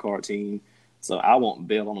a wild card team. So I won't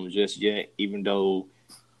bail on them just yet, even though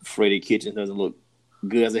Freddie Kitchens doesn't look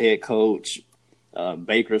good as a head coach.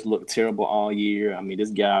 Baker's looked terrible all year. I mean,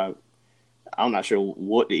 this guy, I'm not sure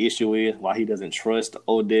what the issue is, why he doesn't trust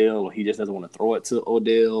Odell or he just doesn't want to throw it to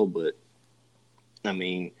Odell. But, I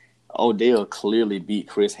mean, Odell clearly beat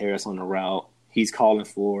Chris Harris on the route. He's calling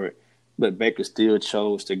for it. But Baker still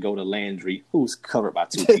chose to go to Landry, who's covered by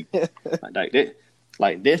 2 people.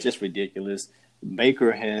 That's just ridiculous.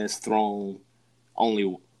 Baker has thrown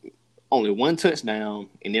only 1 touchdown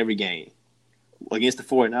in every game. Against the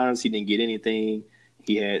 49ers, he didn't get anything.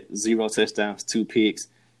 He had 0 touchdowns, 2 picks.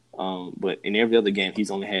 But in every other game,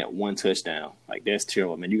 he's only had 1 touchdown. Like, that's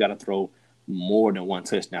terrible, man. You got to throw more than 1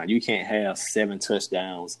 touchdown. You can't have 7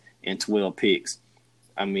 touchdowns and 12 picks.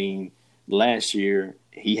 I mean, last year,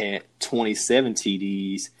 he had 27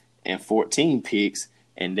 TDs and 14 picks,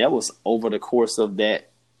 and that was over the course of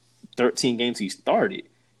that 13 games he started.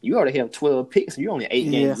 You already have 12 picks, and you're only 8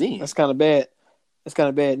 games in. That's kind of bad.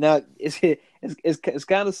 Now it's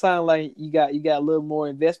kind of sound like you got a little more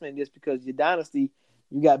investment in this because your dynasty,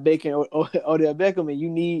 you got Baker and Odell Beckham, and you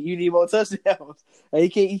need more touchdowns. And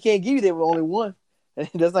he can't give you that with only 1.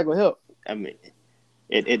 That's not gonna help. I mean,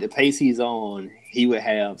 at the pace he's on, he would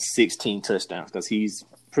have 16 touchdowns because he's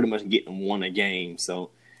pretty much getting 1 a game. So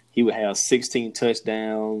he would have 16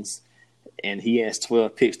 touchdowns. And he has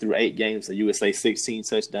 12 picks through 8 games, so you would say 16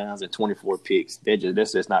 touchdowns and 24 picks. That's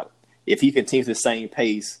just not – if he continues the same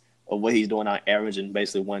pace of what he's doing on average and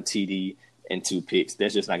basically 1 TD and 2 picks,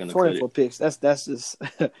 that's just not going to cut it. 24 picks. That's just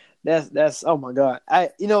that's oh my God.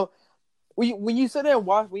 When you sit there and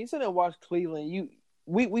watch Cleveland,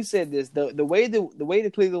 we said this the way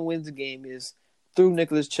the Cleveland wins the game is through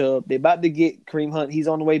Nicholas Chubb. They're about to get Kareem Hunt. He's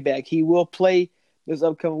on the way back. He will play this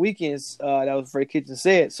upcoming weekends. That was Freddie Kitchens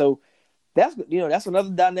said. So. That's another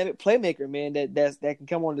dynamic playmaker, man. That can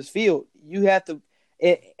come on this field. You have to.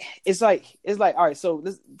 It's like all right. So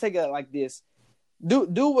let's take it like this.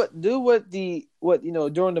 what during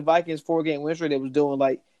the Vikings 4-game win streak they was doing.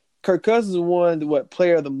 Like Kirk Cousins won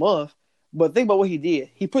player of the month, but think about what he did.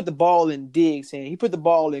 He put the ball in Diggs' hand. He put the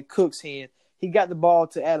ball in Cook's hand. He got the ball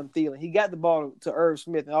to Adam Thielen. He got the ball to Irv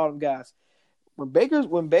Smith and all them guys. When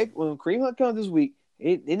Kareem Hunt comes this week,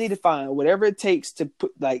 they need to find whatever it takes to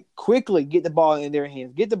quickly get the ball in their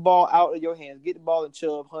hands. Get the ball out of your hands. Get the ball in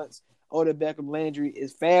Chubb, Hunt's, Odell Beckham, Landry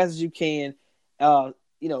as fast as you can.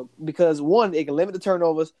 Because one, it can limit the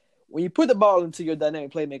turnovers. When you put the ball into your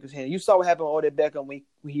dynamic playmaker's hand, you saw what happened with Odell Beckham when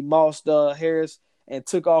he mossed Harris and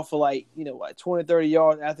took off for 20, 30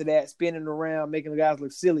 yards after that, spinning around, making the guys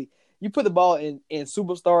look silly. You put the ball in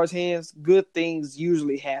superstars' hands, good things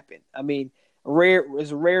usually happen. I mean,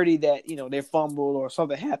 it's a rarity that, they fumble or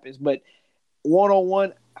something happens. But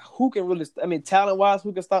one-on-one, who can really – talent-wise,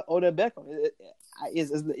 who can stop Odell Beckham?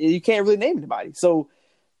 You can't really name anybody. So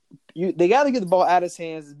they got to get the ball out of his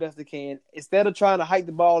hands as best they can. Instead of trying to hike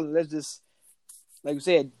the ball and let's just, like you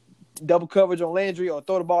said, double coverage on Landry or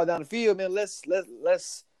throw the ball down the field, man, let's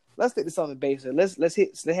take this on the base.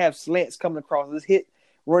 Let's have slants coming across. Let's hit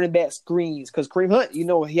running back screens because Kareem Hunt,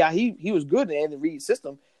 he was good in the Andy Reid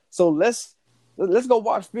system. So let's go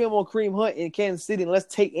watch film on Kareem Hunt in Kansas City and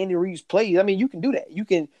let's take Andy Reid's plays. I mean, you can do that. You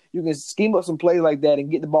can scheme up some plays like that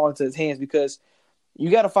and get the ball into his hands because you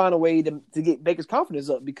got to find a way to get Baker's confidence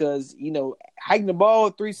up because, hiking the ball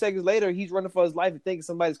 3 seconds later, he's running for his life and thinking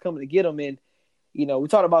somebody's coming to get him. And, we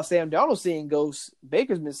talked about Sam Darnold seeing ghosts.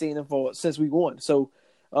 Baker's been seeing them since week 1. So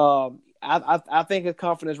I think his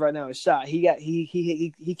confidence right now is shot.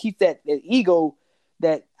 He keeps that ego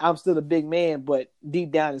that I'm still a big man, but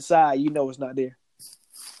deep down inside, it's not there.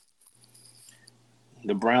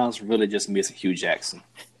 The Browns really just miss Hugh Jackson.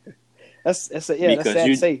 That's sad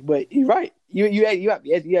to say, but you're right. You're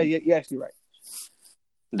actually right.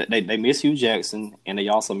 They miss Hugh Jackson, and they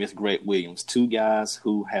also miss Greg Williams, 2 guys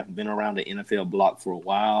who have been around the NFL block for a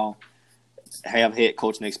while, have head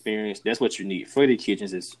coaching experience. That's what you need. Freddie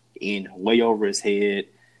Kitchens is in way over his head,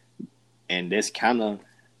 and that's kind of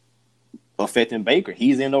affecting Baker.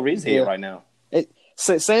 He's in over his head right now.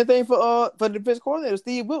 Same thing for the defense coordinator,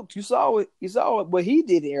 Steve Wilks. You saw what he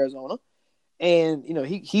did in Arizona. And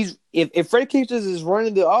he's if Freddie Kitchens is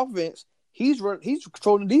running the offense, he's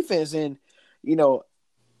controlling the defense. And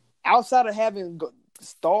outside of having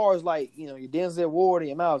stars like your Denzel Ward and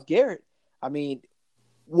your Myles Garrett, I mean,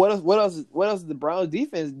 what else has the Browns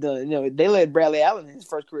defense done? They let Bradley Allen in his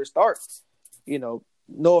first career start.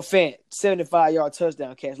 Noah Fant 75-yard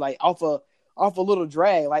touchdown catch off a little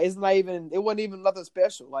drag. It wasn't even nothing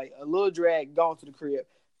special. Like a little drag gone to the crib.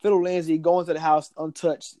 Phil Lindsay going to the house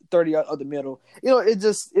untouched, 30 yards up the middle. It's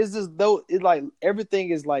just though it's like everything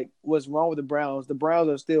is like what's wrong with the Browns. The Browns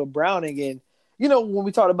are still Browning, and when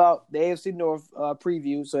we talked about the AFC North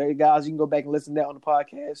preview, so hey guys, you can go back and listen to that on the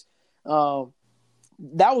podcast.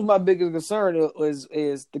 That was my biggest concern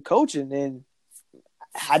is the coaching, and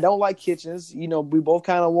I don't like Kitchens. We both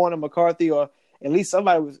kind of wanted McCarthy or at least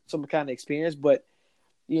somebody with some kind of experience, but.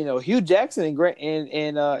 Hugh Jackson and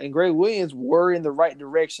Greg Williams were in the right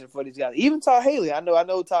direction for these guys. Even Todd Haley. I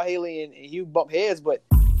know Todd Haley and Hugh bump heads, but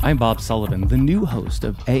I'm Bob Sullivan, the new host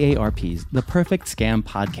of AARP's The Perfect Scam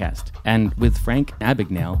podcast. And with Frank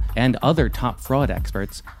Abagnale and other top fraud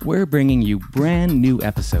experts, we're bringing you brand new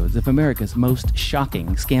episodes of America's most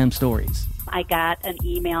shocking scam stories. I got an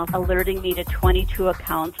email alerting me to 22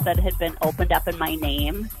 accounts that had been opened up in my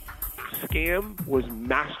name. Scam was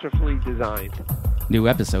masterfully designed. New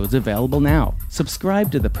episodes available now.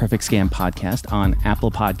 Subscribe to the Perfect Scam podcast on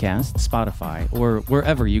Apple Podcasts, Spotify, or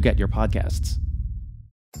wherever you get your podcasts.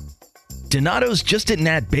 Donato's just didn't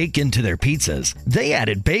add bacon to their pizzas. They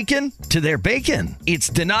added bacon to their bacon. It's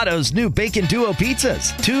Donato's new Bacon Duo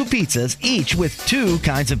pizzas. 2 pizzas, each with 2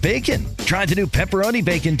 kinds of bacon. Try the new Pepperoni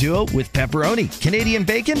Bacon Duo with pepperoni, Canadian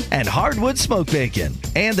bacon, and hardwood smoked bacon.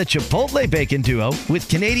 And the Chipotle Bacon Duo with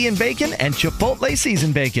Canadian bacon and Chipotle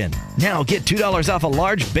seasoned bacon. Now get $2 off a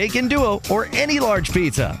large Bacon Duo or any large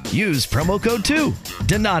pizza. Use promo code 2.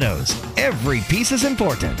 Donato's. Every piece is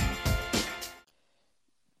important.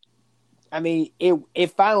 I mean,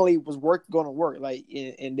 it finally was going to work.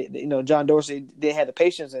 And John Dorsey, they had the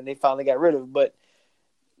patience and they finally got rid of it. But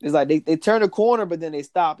it's like they turned a corner, but then they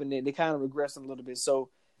stop and they kind of regress a little bit. So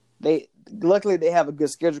luckily they have a good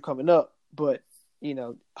schedule coming up. But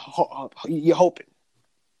you're hoping.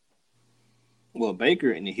 Well,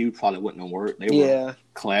 Baker and the Hugh probably wouldn't have worked. They were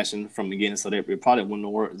clashing from the beginning, so it probably wouldn't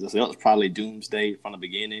have worked. So that was probably doomsday from the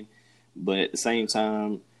beginning. But at the same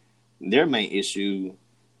time, their main issue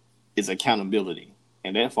is accountability,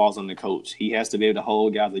 and that falls on the coach. He has to be able to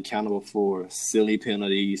hold guys accountable for silly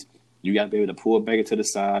penalties, You got to be able to pull Baker to the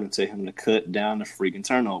side and tell him to cut down the freaking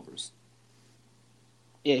turnovers.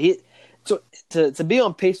 Yeah, to be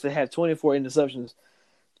on pace to have 24 interceptions,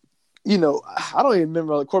 I don't even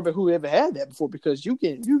remember a quarterback who ever had that before, because you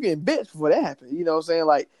get benched before that happened. You know what I'm saying?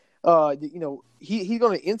 Like, he's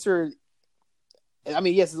going to enter. I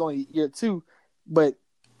mean, yes, it's only year 2, but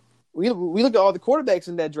we look at all the quarterbacks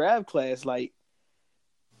in that draft class. Like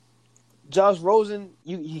Josh Rosen,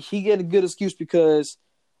 he get a good excuse because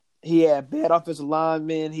he had bad offensive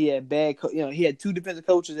linemen. He had he had 2 defensive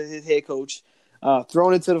coaches as his head coach,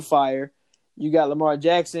 thrown into the fire. You got Lamar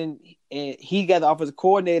Jackson, and he got the offensive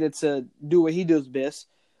coordinator to do what he does best.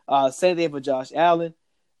 Same thing for Josh Allen,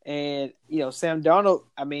 and Sam Darnold.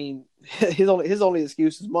 I mean, his only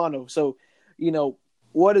excuse is mono. So,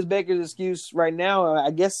 what is Baker's excuse right now?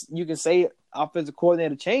 I guess you can say offensive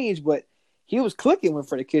coordinator change, but he was clicking when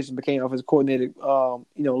Freddie Kitchens became offensive coordinator.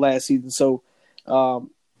 Last season. So,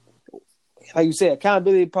 like you said,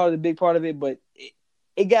 accountability is probably the big part of it, but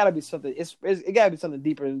it got to be something. It got to be something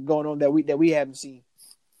deeper going on that we haven't seen.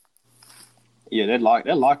 Yeah, that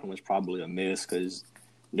locker room was probably a mess because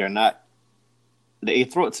they're not. They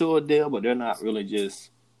throw it to Odell, but they're not really just.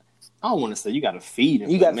 I don't want to say you got to feed him.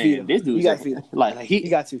 You got to feed him. This dude, you got to feed him. You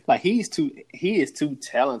got to. Like he is too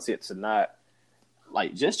talented to not.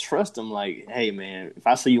 Like, just trust him. Like, hey man, if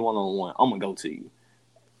I see you 1-on-1, I'm gonna go to you.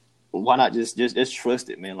 Why not just trust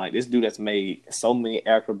it, man? Like, this dude that's made so many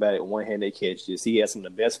acrobatic one-handed catches. He has some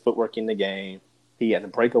of the best footwork in the game. He has a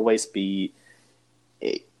breakaway speed.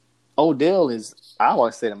 Odell is, I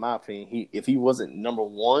always said, in my opinion, if he wasn't number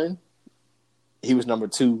 1, he was number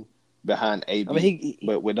 2 behind AB. I mean,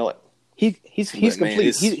 but with no, he's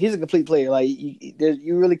complete. He's a complete player. Like,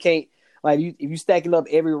 you really can't. Like, if you stacking up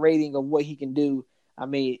every rating of what he can do, I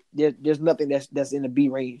mean, there's nothing that's in the B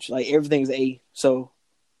range. Like, everything's A. So.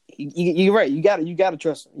 You're right. You got to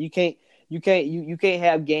trust him. You can't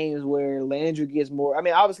have games where Landry gets more. I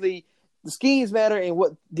mean, obviously the schemes matter and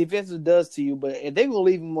what defense does to you, but if they're gonna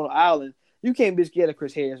leave him on the island, you can't be scared of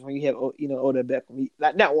Chris Harris when you have Odell Beckham.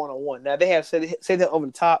 Not 1-on-1. Now they have said that over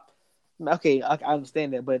the top. Okay, I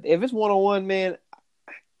understand that, but if it's 1-on-1, man,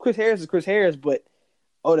 Chris Harris is Chris Harris, but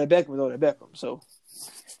Odell Beckham is Odell Beckham. So.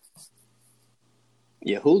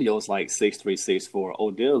 Yeah, Julio's like 6'3", 6'4".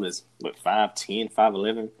 Odell is 5'10",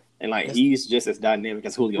 5'11", and he's just as dynamic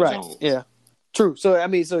as Julio Jones. Yeah, true. So I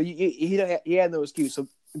mean, he had no excuse. So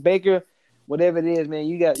Baker, whatever it is, man,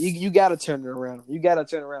 you got to turn it around. You got to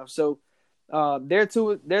turn it around. So they're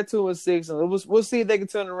 2-6, and we'll see if they can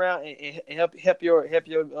turn it around and help your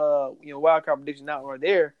wild card prediction out right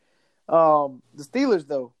there. The Steelers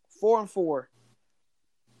though, 4-4.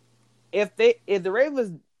 If the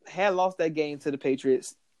Ravens had lost that game to the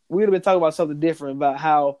Patriots, we would have been talking about something different, about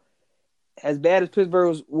how, as bad as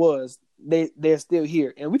Pittsburgh was, they're still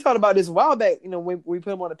here. And we talked about this a while back. When we put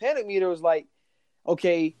them on the panic meter, it was like,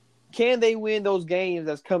 okay, can they win those games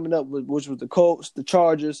that's coming up, which was the Colts, the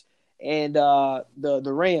Chargers, and the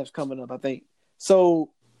Rams coming up, I think. So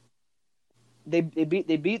they beat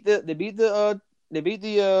the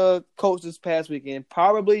Colts this past weekend.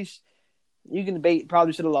 Probably. You can debate,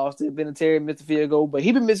 probably should have lost it. Vinatieri missed the field goal, but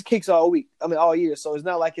he's been missing kicks all year. So it's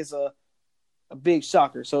not like it's a big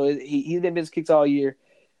shocker. So he's been missing kicks all year.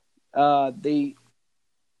 They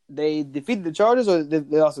defeated the Chargers, or they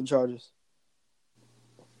lost the Chargers?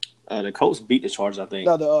 The Colts beat the Chargers, I think.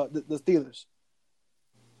 No, the Steelers.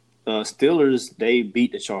 Steelers, they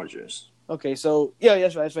beat the Chargers. Okay, so yeah,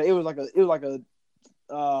 that's right. It was like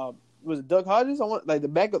was it Doug Hodges? The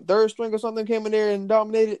backup third string or something came in there and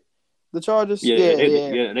dominated the Chargers.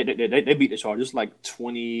 They beat the Chargers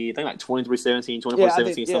 23-17,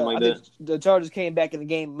 24-17, something like that. The Chargers came back in the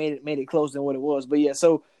game, made it closer than what it was. But yeah,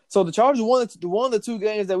 so the Chargers won the 2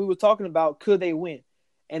 games that we were talking about. Could they win?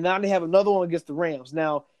 And now they have another one against the Rams.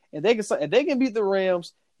 Now, if they can beat the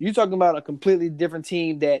Rams, you're talking about a completely different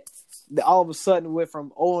team that all of a sudden went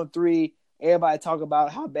from 0-3. Everybody talk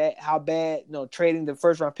about how bad trading the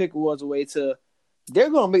first round pick was away to they're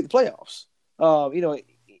going to make the playoffs.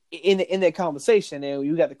 In that conversation, and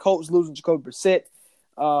you got the Colts losing Jacoby Brissett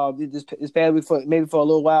this past week for a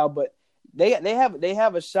little while, but they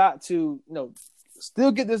have a shot to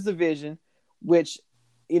still get this division, which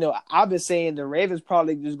I've been saying the Ravens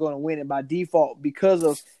probably just going to win it by default because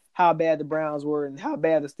of how bad the Browns were and how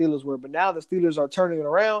bad the Steelers were. But now the Steelers are turning it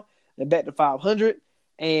around. They're back to 500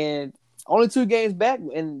 and only 2 games back,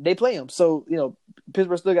 and they play them. So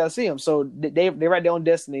Pittsburgh still got to see them. So they're right there on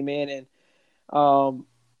destiny, man, and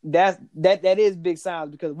that is big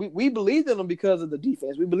signs because we believed in them because of the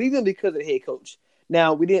defense. We believed in them because of the head coach.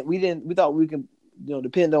 Now we thought we can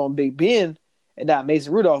depend on Big Ben and not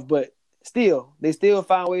Mason Rudolph, but they still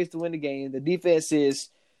find ways to win the game. The defense is,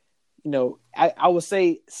 I would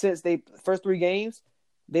say since they first 3 games,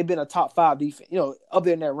 they've been a top 5 defense, up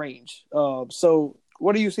there in that range. So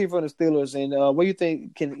what do you see from the Steelers, and what do you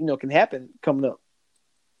think can happen coming up?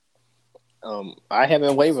 I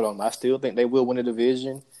haven't wavered on them. I still think they will win the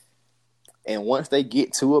division. And once they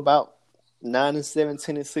get to about 9-7,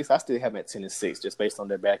 10-6, I still have them at 10-6, just based on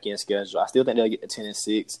their back end schedule. I still think they'll get to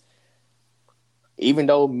 10-6. Even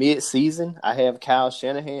though mid-season I have Kyle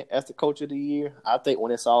Shanahan as the coach of the year, I think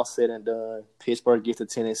when it's all said and done, Pittsburgh gets to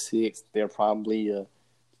 10-6. They're probably a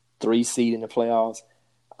 3 seed in the playoffs.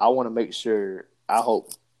 I want to make sure. I hope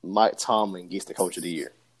Mike Tomlin gets the coach of the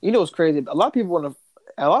year. You know what's crazy? A lot of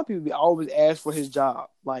people always ask for his job,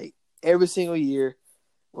 like every single year.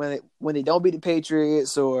 When they don't beat the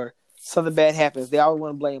Patriots or something bad happens, they always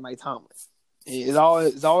want to blame Mike Tomlin. It's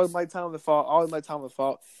always Mike Tomlin's fault. Always Mike Tomlin's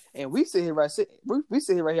fault. And we sit here right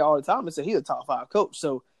here all the time and say he's a top 5 coach.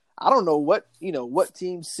 So I don't know what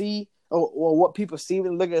teams see or what people see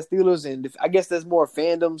when looking at Steelers, and I guess there's more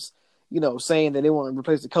fandoms, saying that they want to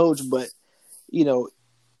replace the coach. But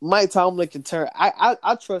Mike Tomlin can turn.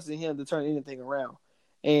 I trusted him to turn anything around,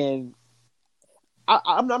 and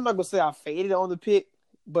I'm not gonna say I faded on the pick.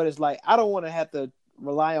 But it's like I don't want to have to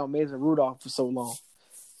rely on Mason Rudolph for so long,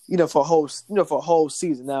 for a whole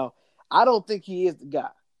season. Now, I don't think he is the guy.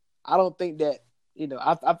 I don't think that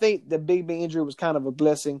I think the Big Ben injury was kind of a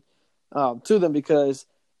blessing to them, because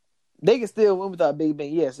they can still win without Big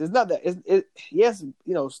Ben. Yes, it's not that. Yes,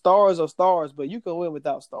 stars are stars, but you can win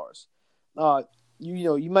without stars.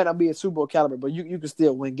 You might not be a Super Bowl caliber, but you can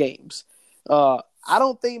still win games. I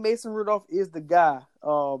don't think Mason Rudolph is the guy.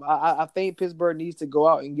 I think Pittsburgh needs to go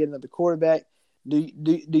out and get another quarterback. Do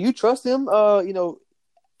you trust him?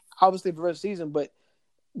 Obviously for the rest of the season, but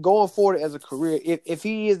going forward as a career, if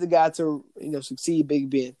he is the guy to succeed Big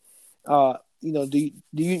Ben, do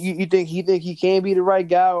you think he can be the right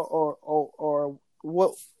guy, or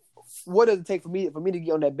what does it take for me to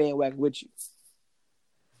get on that bandwagon with you?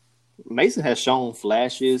 Mason has shown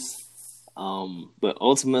flashes, but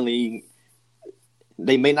ultimately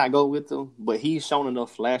they may not go with him, but he's shown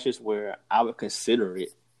enough flashes where I would consider it,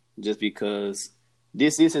 just because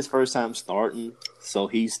this is his first time starting, so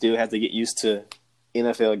he still has to get used to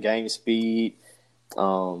NFL game speed.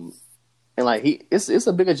 And it's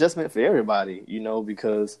a big adjustment for everybody,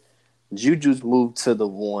 because Juju's moved to the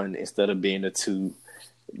 1 instead of being the 2.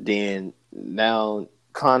 Then now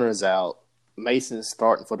Connor's out. Mason's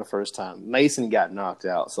starting for the first time. Mason got knocked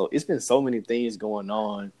out. So it's been so many things going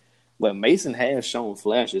on. But Mason has shown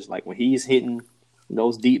flashes, like when he's hitting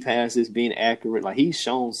those deep passes, being accurate, like he's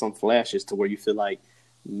shown some flashes to where you feel like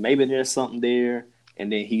maybe there's something there.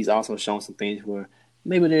 And then he's also shown some things where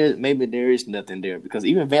maybe there is nothing there, because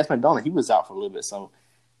even Vance McDonald, he was out for a little bit. So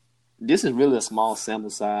this is really a small sample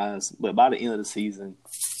size. But by the end of the season,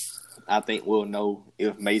 I think we'll know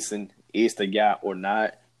if Mason is the guy or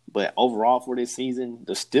not. But overall for this season,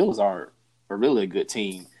 the Steelers are really a good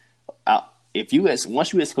team.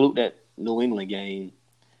 Once you exclude that New England game,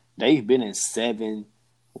 they've been in 7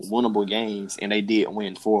 winnable games, and they did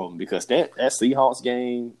win 4 of them, because that Seahawks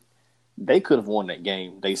game, they could have won that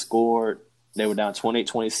game. They scored. They were down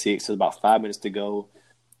 28-26. So about 5 minutes to go.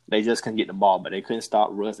 They just couldn't get the ball back. They couldn't stop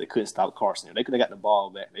Russ. They couldn't stop Carson. If they could have got the ball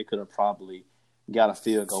back, they could have probably got a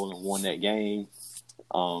field goal and won that game.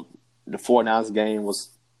 The 49ers game was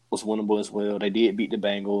winnable as well. They did beat the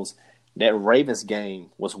Bengals. That Ravens game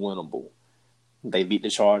was winnable. They beat the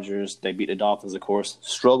Chargers. They beat the Dolphins, of course.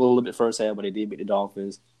 Struggled a little bit first half, but they did beat the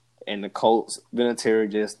Dolphins. And the Colts,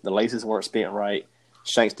 Vinatieri, just the laces weren't spent right.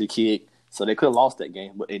 Shanks the kick. So they could have lost that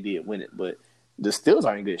game, but they did win it. But the Steelers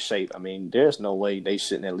are in good shape. I mean, there's no way they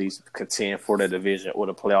shouldn't at least contend for the division or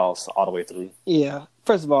the playoffs all the way through. Yeah.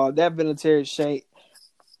 First of all, that Vinatieri Shank,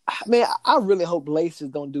 man, I really hope laces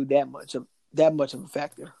don't do that much of a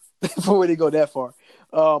factor before they go that far.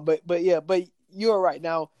 But you're right.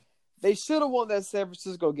 Now, they should have won that San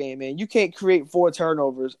Francisco game, man. You can't create 4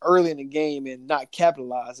 turnovers early in the game and not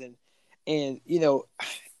capitalize. And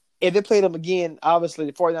if they play them again, obviously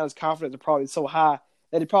the 49ers' confidence are probably so high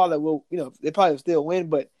that they probably will still win.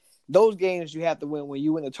 But those games you have to win when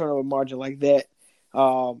you win a turnover margin like that.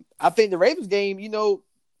 I think the Ravens game,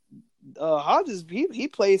 Hodges, he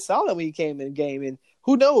played solid when he came in the game. And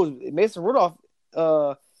who knows, Mason Rudolph,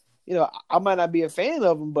 I might not be a fan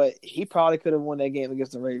of him, but he probably could have won that game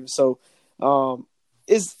against the Ravens. So,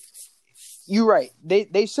 you're right.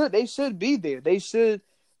 They should be there. They should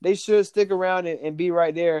stick around and be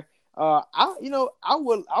right there. I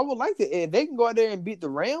would like to, if they can go out there and beat the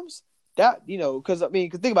Rams, that, because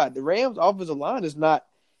think about it, the Rams offensive line is not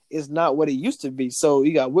is not what it used to be. So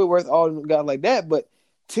you got Whitworth, all them guys like that, but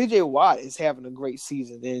TJ Watt is having a great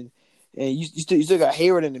season, and you still got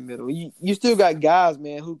Hayward in the middle. You still got guys,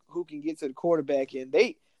 man, who can get to the quarterback, and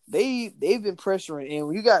they've been pressuring. And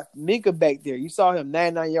when you got Minka back there, you saw him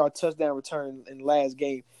 99-yard touchdown return in the last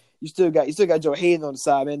game. You still got Joe Hayden on the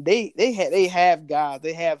side, man. They have guys,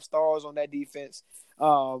 they have stars on that defense.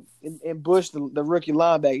 And Bush, the rookie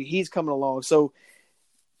linebacker, he's coming along. So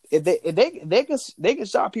if they can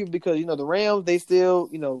shock people, because the Rams, they still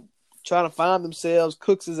trying to find themselves.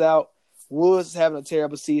 Cooks is out. Woods is having a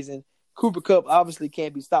terrible season. Cooper Kupp obviously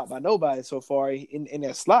can't be stopped by nobody so far in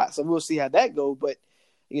that slot. So we'll see how that goes. But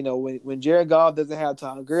when Jared Goff doesn't have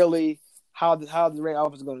Todd Gurley, how the Rams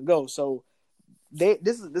offense is going to go? So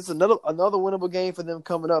this is another winnable game for them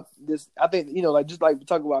coming up. I think just like we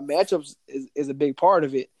talk about, matchups is a big part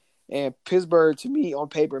of it. And Pittsburgh, to me, on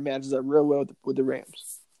paper, matches up real well with the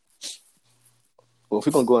Rams. Well, if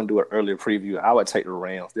we're going to go and do an earlier preview, I would take the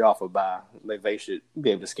Rams. They're off a bye. They should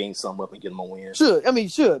be able to scheme something up and get them a win.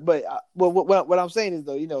 Should. But what I'm saying is,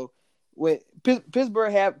 though, when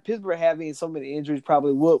Pittsburgh having so many injuries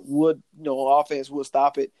probably would offense would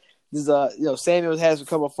stop it. This Samuels has a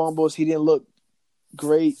couple of fumbles. He didn't look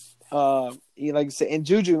great. Like I said, and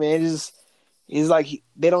Juju, man, is like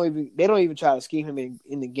they don't even try to scheme him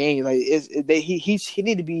in the game. Like he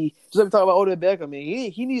need to be. Just like we talk about Odell Beckham, man.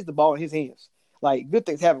 He needs the ball in his hands. Like, good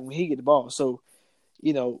things happen when he get the ball. So,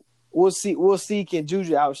 we'll see can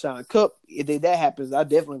Juju outshine Kupp. If that happens, I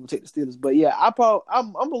definitely will take the Steelers. But yeah,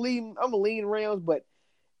 I'm a lean Rams, but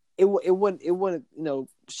it wouldn't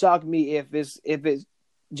shock me if it's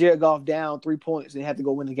Jared Goff down 3 points and they have to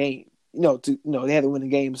go win the game. They have to win the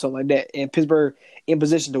game or something like that, and Pittsburgh in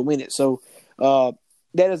position to win it. So that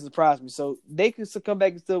doesn't surprise me. So they can still come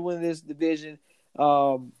back and still win this division.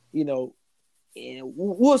 And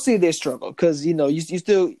we'll see their struggle, because you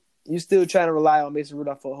still trying to rely on Mason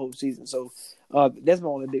Rudolph for a whole season. So that's my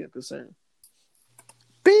only big concern.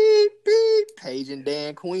 Beep beep. Paige and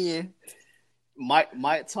Dan Quinn.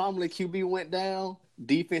 Mike Tomlin QB went down.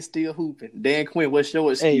 Defense still hooping. Dan Quinn, what's your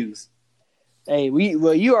excuse?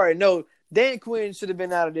 You already know Dan Quinn should have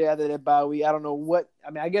been out of there after that bye week. I don't know what.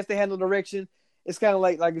 I mean, I guess they had no direction. It's kind of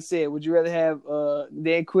like I said, would you rather have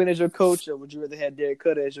Dan Quinn as your coach, or would you rather have Derek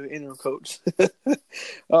Cutter as your interim coach?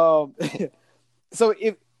 So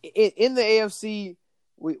if in the AFC,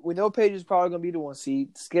 we know Paige is probably going to be the 1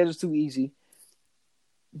 seed. The schedule's too easy.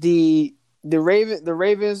 The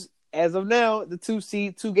Ravens, as of now, the 2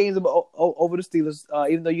 seed, 2 games over the Steelers,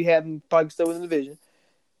 even though you have them probably still in the division.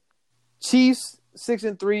 Chiefs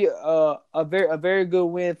 6-3, a very good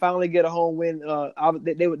win. Finally get a home win.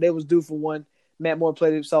 They was due for one. Matt Moore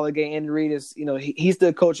played a solid game. Andy Reid is, he's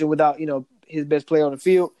still coaching without, his best player on the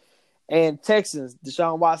field. And Texans,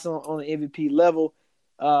 Deshaun Watson on the MVP level,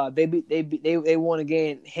 they won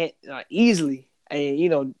again easily.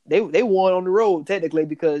 And they won on the road technically,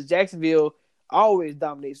 because Jacksonville always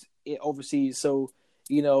dominates overseas. So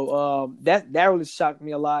that really shocked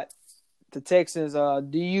me a lot. The Texans,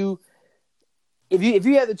 if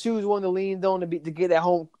you had to choose one to lean on to get that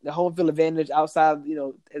home field advantage outside,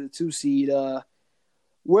 as a 2 seed,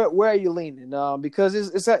 where are you leaning? Because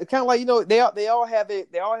it's kind of like they all have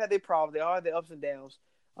their problems, they all have their ups and downs.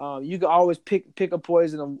 You can always pick a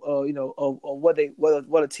poison of what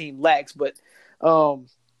a team lacks, but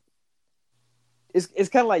it's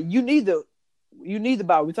kind of like you need the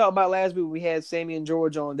bye. We talked about last week. We had Sammy and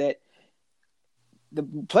George on that. The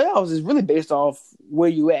playoffs is really based off where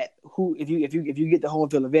you at. Who if you get the home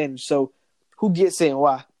field advantage. So who gets it and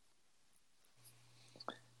why?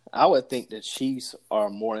 I would think the Chiefs are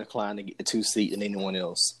more inclined to get the 2 seed than anyone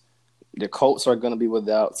else. The Colts are going to be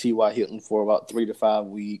without T.Y. Hilton for about 3 to 5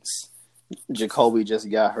 weeks. Jacoby just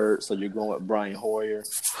got hurt, so you're going with Brian Hoyer.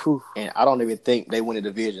 Whew. And I don't even think they win the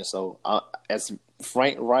division. So as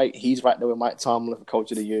Frank Wright, he's right there with Mike Tomlin for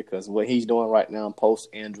Coach of the Year, because what he's doing right now post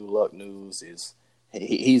Andrew Luck news is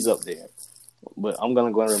he's up there. But I'm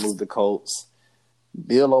going to go and remove the Colts.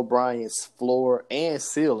 Bill O'Brien's floor and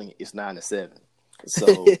ceiling is 9-7.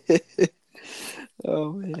 So,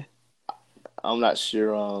 oh man, I'm not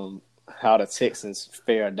sure how the Texans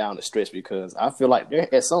fare down the stretch, because I feel like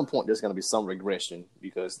at some point there's going to be some regression,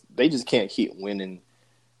 because they just can't keep winning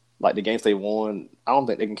like the games they won. I don't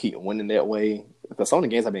think they can keep winning that way, because some of the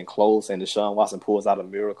games have been close and Deshaun Watson pulls out a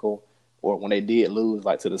miracle, or when they did lose,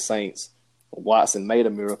 like to the Saints, Watson made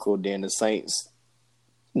a miracle. Then the Saints,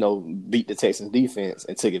 beat the Texans defense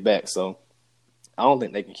and took it back. So I don't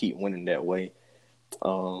think they can keep winning that way.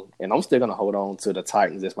 And I'm still going to hold on to the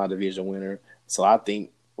Titans as my division winner. So I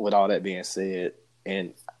think with all that being said,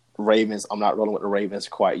 and Ravens, I'm not rolling with the Ravens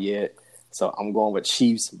quite yet. So I'm going with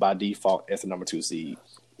Chiefs by default as the number 2 seed.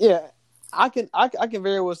 Yeah, I can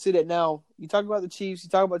very well see that. Now, you talk about the Chiefs, you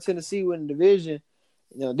talk about Tennessee winning the division.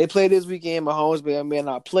 They play this weekend. Mahomes may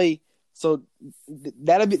not play, so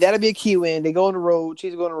that'll be a key win. They go on the road.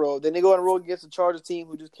 Chiefs go on the road. Then they go on the road against the Chargers team,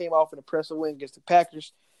 who just came off an impressive win against the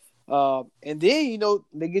Packers. And then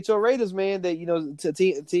they get your Raiders, man. That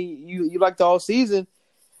you like the all season.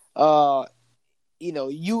 You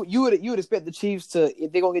would expect the Chiefs to,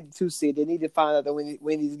 if they're gonna get the 2 seed, they need to find out that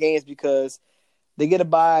win these games, because they get a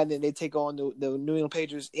bye and then they take on the New England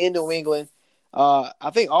Patriots in New England.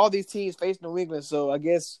 I think all these teams face New England, so I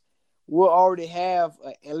guess we'll already have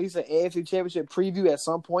at least an AFC Championship preview at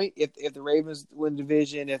some point. If the Ravens win the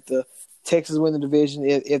division, if the Texans win the division,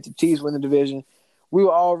 if the Chiefs win the division, we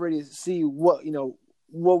will already see what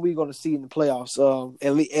we're going to see in the playoffs.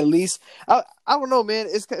 At least I don't know, man.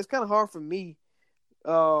 It's kind of hard for me,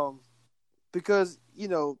 because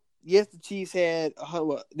yes, the Chiefs had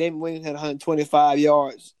David Williams had 125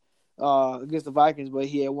 yards against the Vikings, but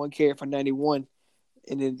he had 1 carry for 91,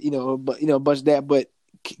 and then a bunch of that. But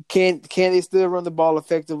can they still run the ball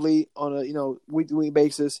effectively on a week-to-week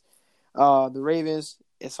basis? The Ravens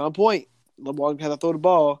at some point, Lamar had to throw the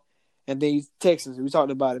ball, and then Texans. We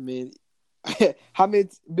talked about it, man. How many?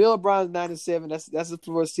 Bill O'Brien's 9-7. That's the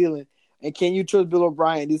floor ceiling. And can you trust Bill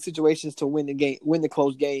O'Brien in these situations to win the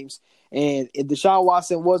close games? And if Deshaun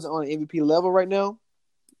Watson wasn't on an MVP level right now,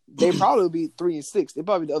 they probably would be 3-6. They'd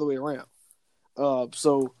probably be the other way around.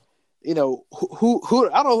 So who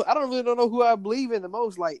I don't really know who I believe in the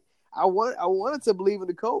most. Like I wanted to believe in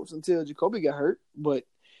the Colts until Jacoby got hurt, but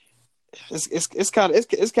it's kind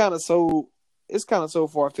of so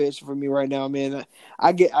far fetched for me right now, man.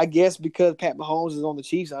 I guess because Pat Mahomes is on the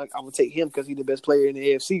Chiefs, I'm gonna take him because he's the best player in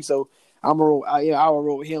the AFC. So I will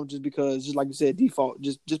roll with him just because, just like you said, default,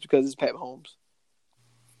 just because it's Pat Mahomes.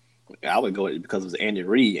 I would go with it because it was Andy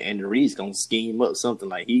Reid. Andy Reid's gonna scheme up something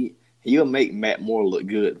like he'll make Matt Moore look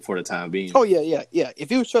good for the time being. Oh yeah. If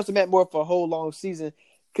he was trusting Matt Moore for a whole long season,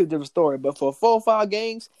 could be a different story. But for 4 or 5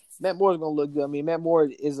 games, Matt Moore's gonna look good. I mean, Matt Moore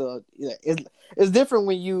is it's different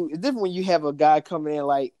when you have a guy coming in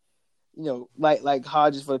like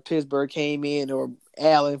Hodges for Pittsburgh came in, or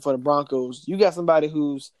Allen for the Broncos. You got somebody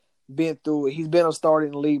who's been through it. He's been a starter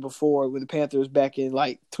in the league before with the Panthers back in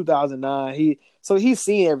like 2009. He's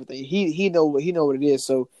seen everything. He know what it is.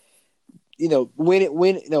 So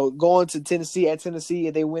going to Tennessee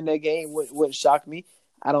if they win that game wouldn't shock me.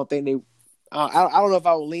 I don't think they. I don't know if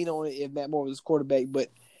I would lean on it if Matt Moore was quarterback, but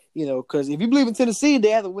because if you believe in Tennessee,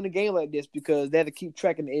 they have to win a game like this because they have to keep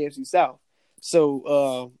tracking the AFC South.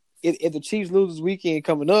 So if the Chiefs lose this weekend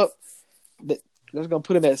coming up, that's gonna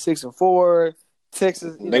put them at 6-4.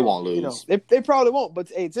 Texas, they won't lose. They probably won't. But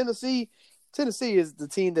hey, Tennessee is the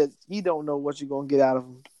team that you don't know what you're gonna get out of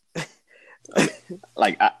them.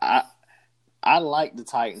 Like I like the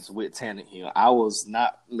Titans with Tannehill. I was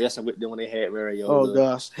not messing with them when they had Mariota. Oh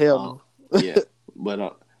gosh, hell no. Yeah,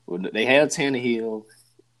 but they had Tannehill.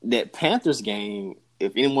 That Panthers game,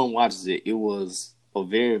 if anyone watches it, it was a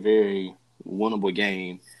very, very winnable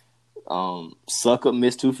game. Succop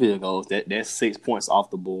missed 2 field goals. That's 6 points off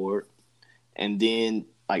the board. And then,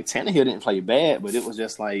 like, Tannehill didn't play bad, but it was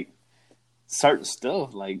just, like, certain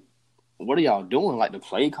stuff. Like, what are y'all doing? Like, the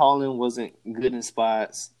play calling wasn't good in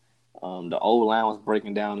spots. The O-line was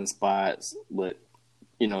breaking down in spots. But,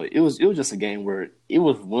 it was just a game where it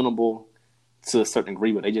was winnable to a certain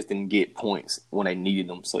degree, but they just didn't get points when they needed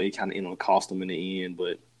them. So it kind of cost them in the end.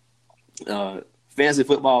 But fantasy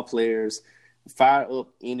football players, fire up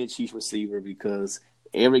any Chiefs receiver because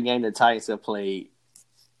every game the Titans have played,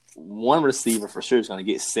 one receiver for sure is going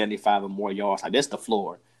to get 75 or more yards. Like, that's the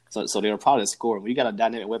floor. So they'll probably score. When you got a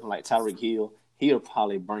dynamic weapon like Tyreek Hill, he'll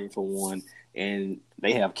probably burn for one. And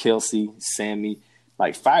they have Kelsey, Sammy,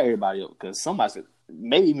 like fire everybody up because somebody's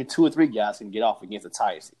maybe even 2 or 3 guys can get off against the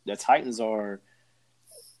Titans. The Titans they're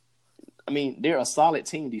a solid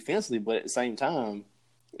team defensively, but at the same time,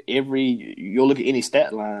 you'll look at any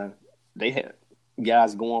stat line, they have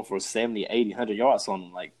guys going for 70, 80, 100 yards on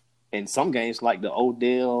them. Like, in some games, like the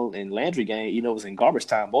Odell and Landry game, it was in garbage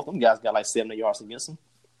time. Both of them guys got like 70 yards against them.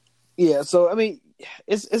 Yeah, so,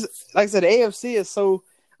 it's like I said, the AFC is so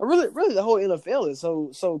 – really the whole NFL is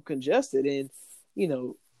so congested. And,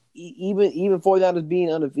 even 49ers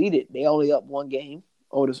being undefeated, they only up 1 game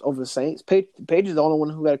over the Saints. Patriots is the only one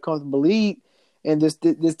who got a comfortable lead, and this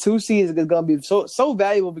 2 seeds is going to be so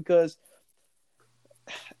valuable because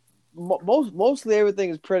mostly everything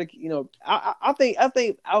is predicated. I think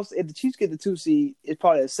if the Chiefs get the 2 seed, it's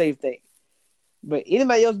probably a safe thing. But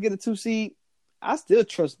anybody else get a 2 seed, I still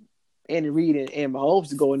trust Andy Reid and Mahomes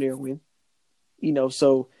to go in there and win.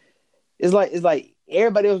 So it's like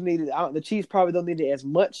everybody else needed. The Chiefs probably don't need it as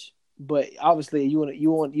much, but obviously you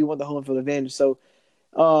want the home field advantage. So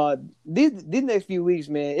these next few weeks,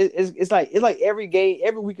 man, it's like every game,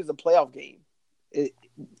 every week is a playoff game.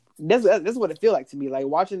 That's what it feels like to me. Like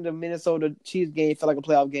watching the Minnesota Chiefs game feel like a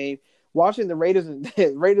playoff game. Watching the Raiders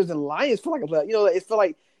and Lions feel like a playoff. It feel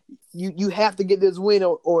like you have to get this win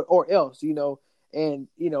or else. And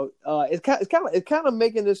it's kind of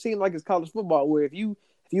making it seem like it's college football where if you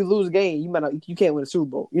lose a game, you can't win a Super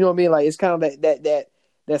Bowl. You know what I mean? Like it's kind of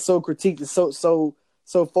that so critiqued and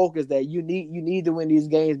so focused that you need to win these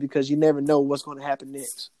games because you never know what's going to happen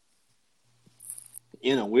next.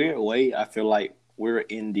 In a weird way, I feel like we're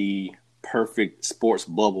in the perfect sports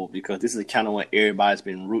bubble because this is kind of what everybody's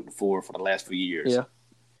been rooting for the last few years. Yeah.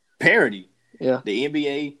 Parity. Yeah. The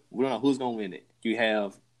NBA, we don't know who's going to win it. You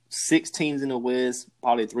have 6 teams in the West,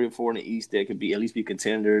 probably 3 or 4 in the East that could at least be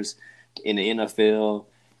contenders. In the NFL,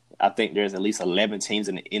 I think there's at least 11 teams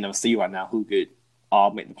in the NFC right now who could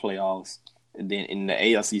all make the playoffs. And then in the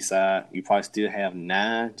AFC side, you probably still have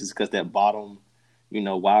 9 just because that bottom,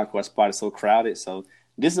 wild card spot is so crowded. So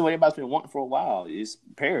this is what everybody's been wanting for a while. It's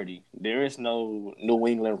parity. There is no New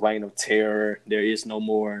England reign of terror. There is no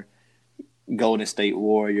more Golden State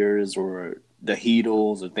Warriors or the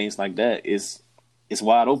Heatles or things like that. It's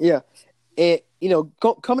wide open. Yeah. And,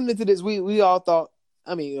 coming into this, we all thought,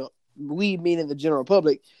 we meaning the general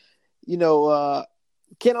public,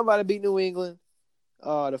 can't nobody beat New England.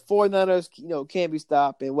 The 49ers, can't be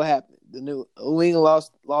stopped. And what happened? The New England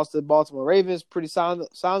lost to the Baltimore Ravens pretty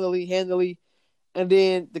soundly, handily. And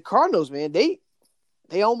then the Cardinals, man, they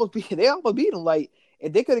almost beat them. Like,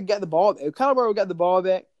 if they could have got the ball, if Kyler Murray got the ball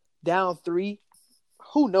back down 3,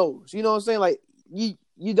 who knows? You know what I'm saying? Like, you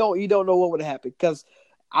don't know what would have happened because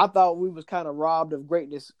I thought we was kind of robbed of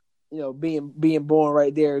greatness, being born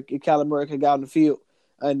right there. If Kyler Murray could got on the field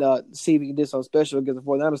and see if he can do something special against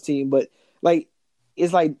the 49ers team, but like.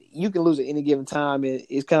 It's like you can lose at any given time, and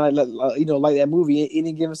it's kind of like that movie.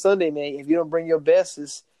 Any given Sunday, man. If you don't bring your best,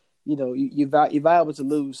 it's you're viable to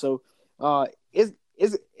lose. So it's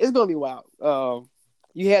gonna be wild.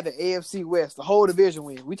 You had the AFC West, the whole division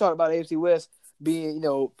win. We talked about AFC West being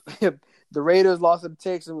the Raiders lost to the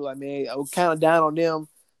Texans. We're like, man, I was kind of down on them.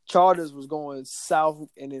 Chargers was going south,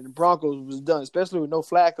 and then the Broncos was done, especially with no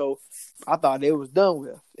Flacco. I thought they was done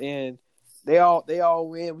with, and They all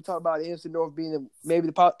win. We talked about the NFC North being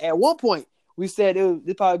at one point we said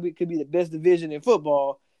this probably could be the best division in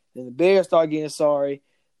football. Then the Bears start getting sorry.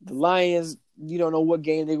 The Lions, you don't know what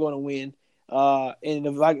game they're going to win. And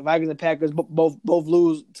the Vikings and Packers both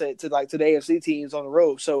lose to the AFC teams on the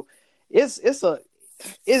road. So it is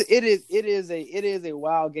a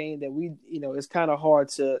wild game that we it's kind of hard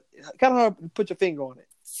to put your finger on it.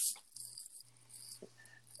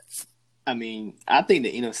 I think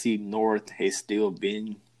the NFC North has still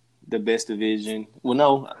been the best division. Well,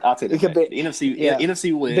 no, I'll take that back. The NFC,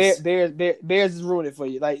 NFC West. Bears is ruining it for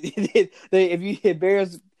you. Like if you hit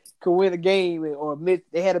Bears could win a game or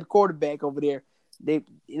they had a quarterback over there,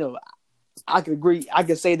 I could agree. I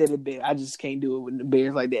could say that it Bears. I just can't do it with the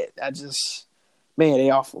Bears like that. They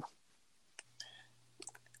awful.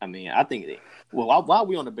 I think while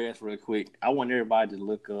we on the Bears real quick, I want everybody to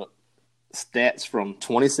look up stats from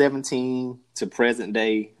 2017 to present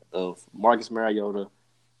day of Marcus Mariota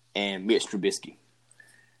and Mitch Trubisky.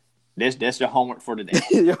 That's your homework for today.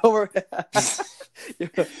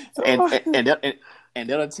 and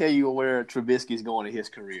that'll tell you where Trubisky's going in his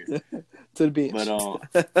career. To the bench.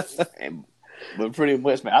 But pretty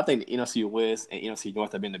much, man, I think the NFC West and NFC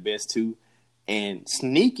North have been the best too. And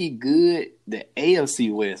sneaky good the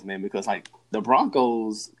AFC West, man, because like the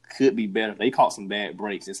Broncos could be better. They caught some bad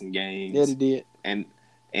breaks in some games. Yeah, they did.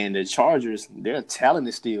 And the Chargers, their talent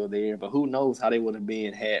is still there, but who knows how they would have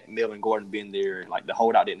been had Melvin Gordon been there. Like the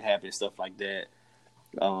holdout didn't happen, stuff like that.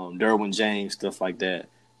 Derwin James, stuff like that.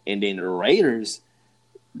 And then the Raiders,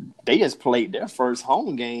 they just played their first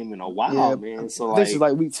home game in a while, man. So this is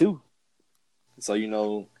like week 2.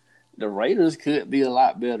 So the Raiders could be a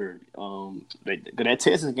lot better. That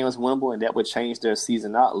Texans game was winnable, and that would change their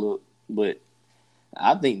season outlook. But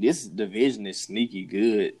I think this division is sneaky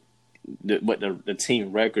good, but the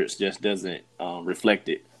team records just doesn't reflect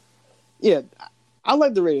it. Yeah, I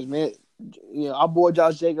like the Raiders, man. Our boy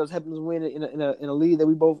Josh Jacobs helping us win in a league that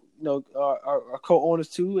we both are co-owners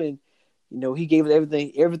to, and he gave us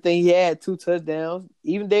everything he had, 2 touchdowns.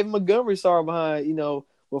 Even David Montgomery saw behind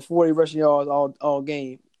with 40 rushing yards all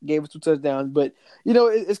game. Gave us 2 touchdowns, but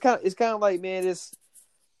it's kind of like, man, it's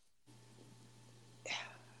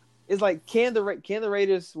like can the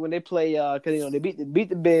Raiders when they play because they beat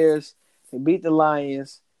the Bears, they beat the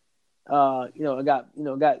Lions, got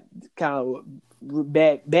kind of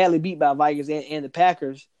badly beat by Vikings and the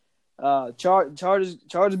Packers. Chargers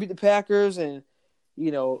beat the Packers and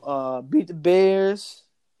beat the Bears,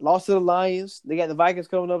 lost to the Lions. They got the Vikings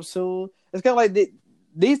coming up soon. It's kind of like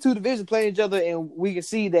these two divisions playing each other, and we can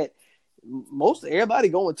see that most everybody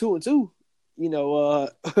going 2-2. Maybe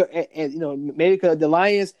because the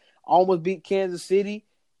Lions almost beat Kansas City,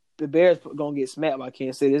 the Bears gonna get smacked by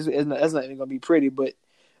Kansas City. That's not even gonna be pretty, but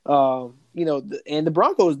and the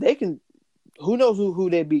Broncos, they can. Who knows who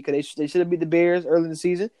they beat? Because they should have beat the Bears early in the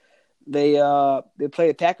season. They play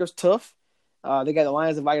the Packers tough. They got the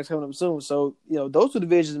Lions and Vikings coming up soon. So those two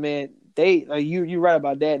divisions, man. You're right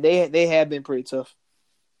about that. They have been pretty tough.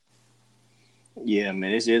 Yeah,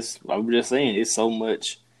 man. It's just like we were just saying. It's so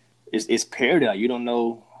much. It's paired out. You don't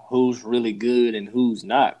know who's really good and who's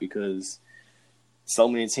not because so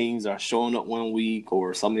many teams are showing up one week,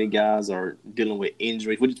 or so many guys are dealing with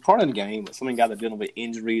injuries, which is part of the game. But so many guys are dealing with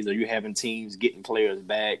injuries, or you're having teams getting players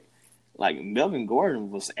back. Like Melvin Gordon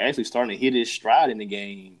was actually starting to hit his stride in the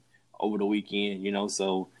game over the weekend,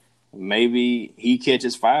 so maybe he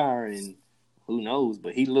catches fire and who knows.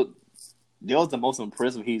 But that was the most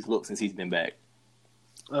impressive he's looked since he's been back.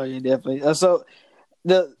 Oh yeah, definitely.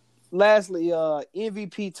 Lastly,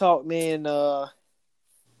 MVP talk, man. Our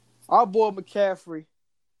boy McCaffrey,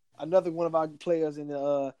 another one of our players in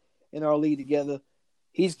our league together.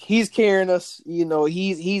 He's carrying us.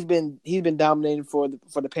 He's been dominating for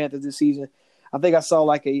the Panthers this season. I think I saw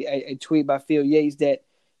like a tweet by Phil Yates that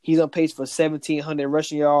he's on pace for 1,700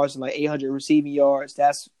 rushing yards and like 800 receiving yards.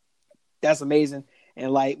 That's amazing,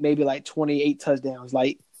 and like maybe like 28 touchdowns.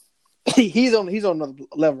 Like he's on another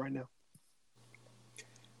level right now.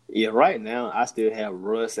 Yeah, right now I still have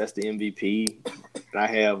Russ as the MVP, and I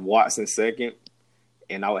have Watson second,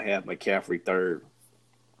 and I would have McCaffrey third.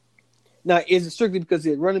 Now, is it strictly because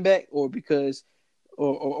he's running back, or because,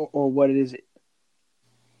 or what is it?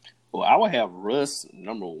 Well, I would have Russ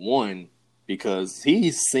number one because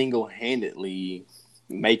he's single-handedly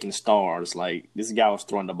making stars. Like this guy was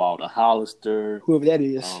throwing the ball to Hollister, whoever that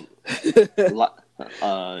is.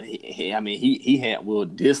 He had Will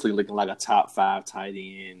Dissly looking like a top 5 tight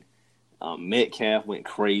end. Metcalf went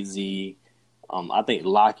crazy. I think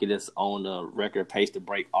Lockett is on the record pace to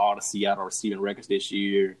break all the Seattle receiving records this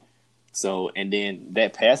year. So, and then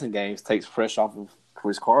that passing game takes pressure off of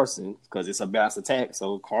Chris Carson because it's a balanced attack.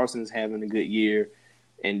 So Carson's having a good year,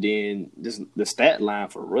 and then the stat line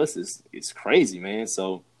for Russ is crazy, man.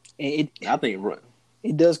 So I think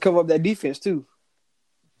it does cover up that defense too.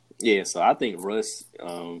 Yeah, so I think Russ.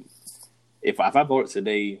 If I voted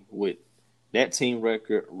today with that team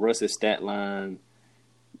record, Russ's stat line,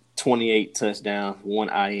 28 touchdowns, 1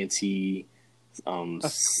 INT,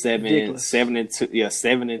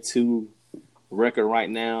 7-2 record right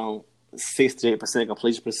now, 68%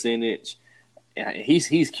 completion percentage. And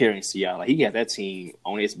he's carrying Seattle. Like, he got that team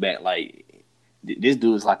on his back. Like this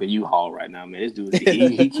dude is like a U-Haul right now, man. This dude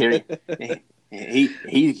he's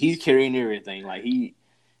carrying everything. Like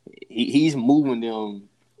he's moving them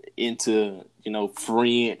into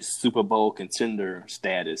French Super Bowl contender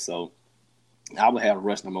status. So I would have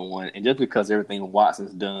Russ number one, and just because everything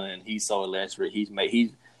Watson's done, he's so electric. He's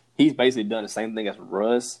basically done the same thing as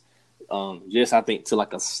Russ, just I think to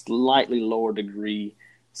like a slightly lower degree.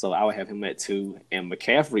 So I would have him at 2. And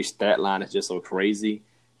McCaffrey's stat line is just so crazy.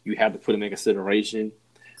 You have to put him in consideration.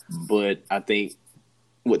 But I think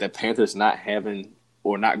with the Panthers not having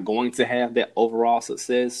or not going to have that overall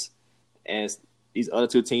success as these other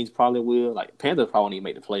two teams probably will, like Panthers probably need to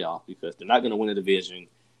make the playoff because they're not going to win the division.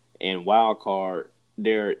 And wild card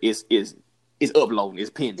there is uploading, it's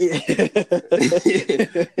pending.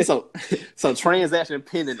 so transaction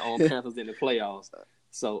pending on Panthers in the playoffs.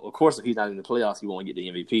 So of course, if he's not in the playoffs, he won't get the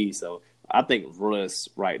MVP. So I think Russ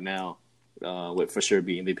right now would for sure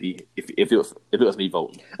be MVP if it was me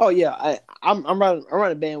voting. Oh yeah, I'm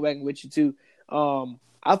running bandwagon with you too.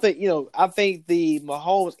 I think the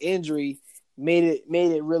Mahomes injury made it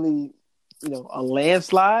really a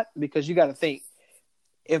landslide because you got to think.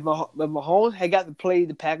 If Mahomes had got to play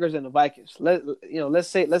the Packers and the Vikings, let's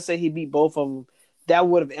say he beat both of them, that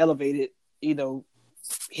would have elevated him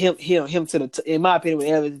to the in my opinion would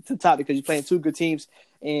elevate to the top because you're playing two good teams,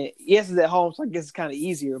 and yes, it's at home, so I guess it's kind of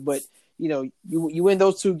easier. But you win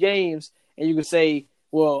those two games, and you can say,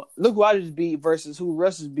 well, look who I just beat versus who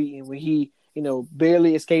Russ is beating when he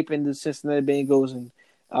barely escaping the Cincinnati Bengals and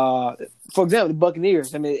for example the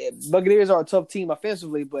Buccaneers. I mean, Buccaneers are a tough team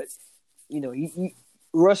offensively, but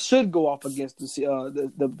Russ should go off against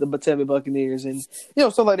the Tampa Buccaneers, and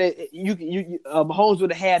stuff like that. You Mahomes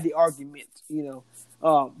would have had the argument,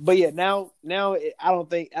 But yeah, now I don't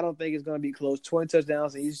think it's gonna be close. 20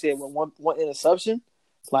 touchdowns, and you said one interception.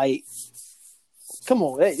 Like, come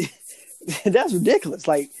on, that's ridiculous.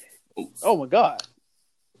 Like, oh my god.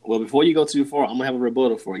 Well, before you go too far, I'm gonna have a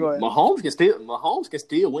rebuttal for you. Mahomes can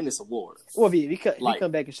still win this award. Well, if he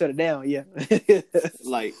come back and shut it down, yeah.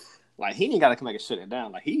 like he ain't got to come back and shut it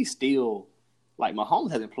down. Like, he's still, like,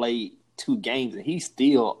 Mahomes hasn't played 2 games and he's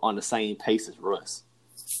still on the same pace as Russ.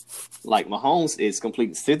 Like, Mahomes is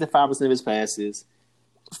completing 65% of his passes,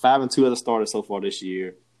 5 and 2 other starters so far this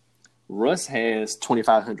year. Russ has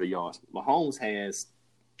 2,500 yards. Mahomes has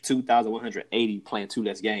 2,180 playing 2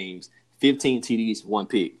 less games, 15 TDs, 1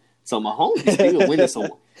 pick. So Mahomes can still win this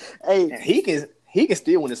award. Hey, and he can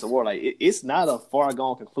still win this award. Like, it's not a far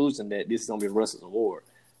gone conclusion that this is gonna be Russ's award,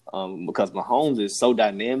 because Mahomes is so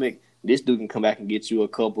dynamic. This dude can come back and get you a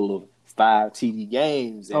couple of 5 TD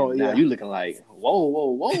games, and now you're looking like,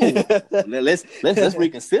 whoa. let's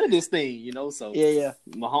reconsider this thing, you know. So yeah.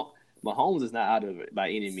 Mahomes is not out of it by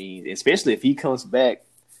any means, especially if he comes back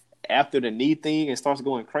after the knee thing and starts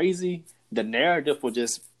going crazy. The narrative will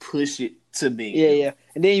just push it to me. Yeah.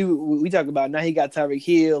 And then we talk about now he got Tyreek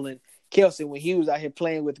Hill and Kelce when he was out here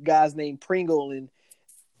playing with guys named Pringle and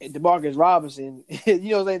DeMarcus Robinson. You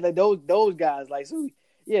know what I'm saying? Like those guys. Like, so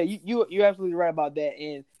yeah, you're absolutely right about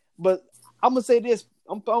that. But I'm gonna say this.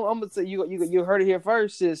 I'm gonna say you heard it here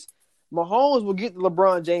first. Is Mahomes will get the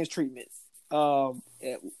LeBron James treatment when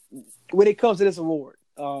it comes to this award,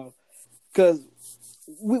 because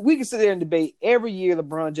we can sit there and debate every year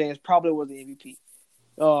LeBron James probably was the MVP.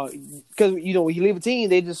 Because when you leave a team,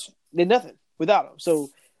 they're nothing without him. So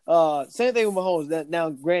same thing with Mahomes. That now,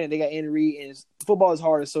 granted, they got Andy Reid, and football is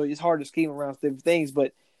harder, so it's hard to scheme around different things.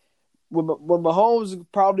 But when Mahomes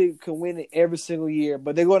probably can win it every single year,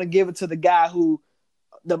 but they're going to give it to the guy who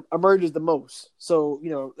emerges the most. So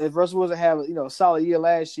if Russell Wilson have a solid year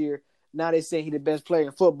last year, now they say he's the best player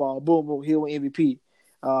in football. Boom, he'll win MVP.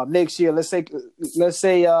 Next year, let's say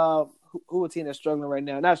who a team that's struggling right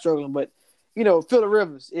now? Not struggling, but Phillip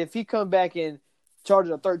Rivers. If he come back and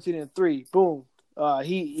Chargers are 13-3, boom,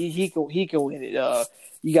 he can win it.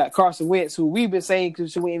 You got Carson Wentz, who we've been saying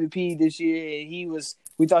should win MVP this year, and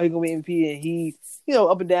we thought he was gonna win MVP, and he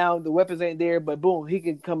up and down, the weapons ain't there, but boom, he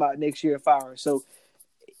can come out next year and fire. So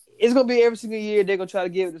it's gonna be every single year they're gonna try to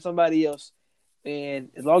give it to somebody else, and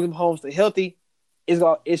as long as Mahomes stay healthy,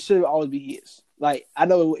 it should always be his. Like, I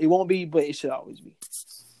know it won't be, but it should always be.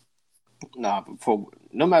 Nah, for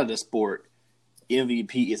no matter the sport,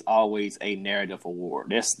 MVP is always a narrative award.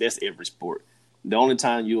 That's every sport. The only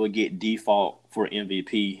time you will get default for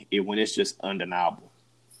MVP is when it's just undeniable.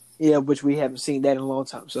 Yeah, which we haven't seen that in a long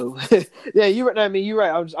time. So, yeah, you're right. I mean, you're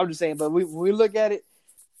right. I'm just saying, but when we look at it,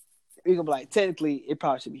 we're gonna be like, technically, it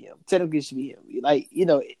probably should be him. Technically, it should be him. Like,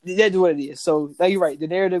 that's what it is. So, like, you're right. The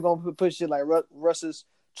narrative gonna push it like Russ's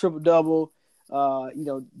triple double.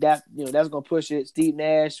 That's gonna push it. Steve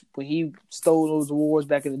Nash when he stole those awards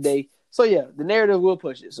back in the day. So yeah, the narrative will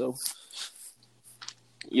push it. So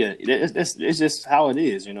yeah, it's just how it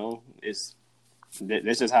is.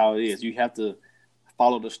 That's just how it is. You have to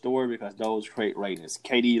follow the story because those create ratings.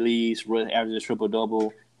 KD leads, averages triple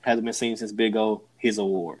double, hasn't been seen since Big O. His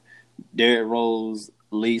award. Derrick Rose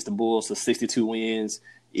leads the Bulls to 62 wins.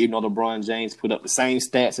 Even though LeBron James put up the same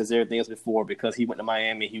stats as everything else before, because he went to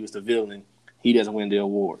Miami, he was the villain. He doesn't win the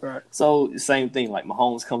award. Right. So same thing. Like,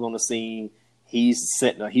 Mahomes comes on the scene, he's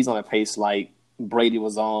on a pace like Brady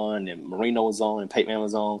was on, and Marino was on, and Peyton Manning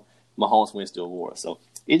was on. Mahomes wins the award. So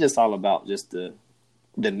it's just all about just the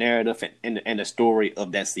narrative and the story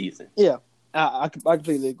of that season. Yeah, I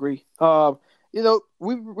completely agree. We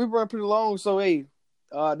run pretty long, so hey,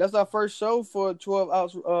 that's our first show for 12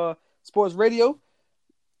 Outs Sports Radio.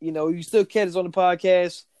 You still catch us on the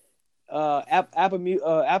podcast.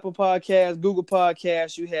 Apple Podcasts, Google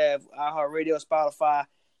Podcasts. You have iHeartRadio, Spotify,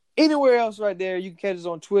 anywhere else right there. You can catch us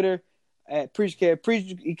on Twitter at PreachCev.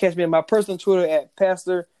 You can catch me on my personal Twitter at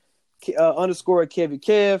Pastor _ Kevin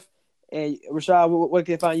Kev. And Rashad, where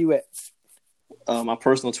can I find you at? My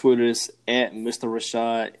personal Twitter is at Mr.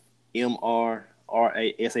 Rashad, MrRashad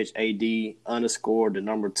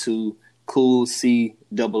 _ 2 Cool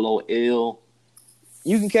COOL.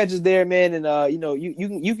 You can catch us there, man, and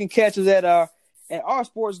you can catch us at our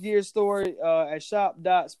sports gear store at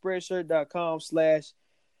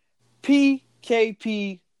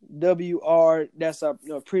shop.spreadshirt.com/PKPWR. That's our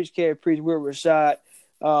Preach Kev Preach. We're Rashad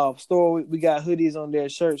store. We got hoodies on there,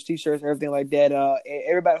 shirts, t-shirts, everything like that.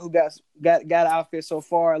 Everybody who got an outfit so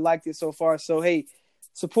far, liked it so far. So hey,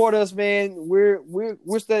 support us, man. We're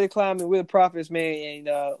steady climbing. We're the prophets, man,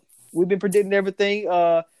 and we've been predicting everything.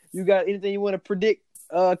 You got anything you want to predict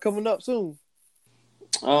coming up soon?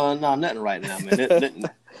 No, nothing right now, man.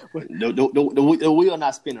 The wheel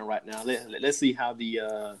not spinning right now. Let's see how the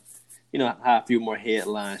how a few more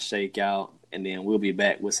headlines shake out, and then we'll be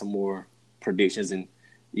back with some more predictions and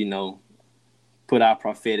put our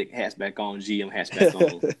prophetic hats back on, GM hats back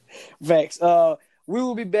on. Facts. We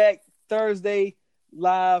will be back Thursday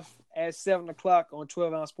live at 7:00 on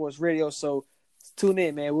 12 Ounce Sports Radio. So tune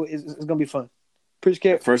in, man. It's gonna be fun.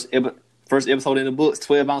 Appreciate it. First episode in the books,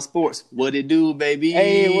 12 Ounce Sports. What it do, baby?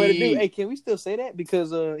 Hey, what it do? Hey, can we still say that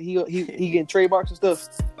because he getting trademarks and stuff?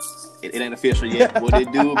 It ain't official yet. What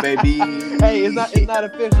it do, baby? Hey, it's not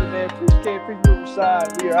official, man. Appreciate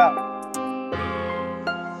Rashad. We are out.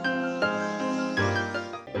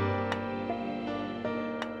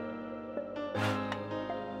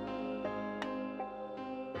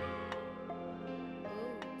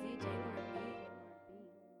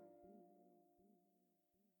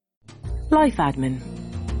 Life admin.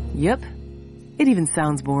 Yep. It even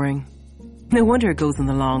sounds boring. No wonder it goes on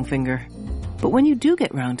the long finger. But when you do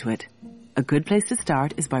get round to it, a good place to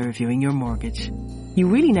start is by reviewing your mortgage. You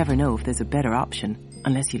really never know if there's a better option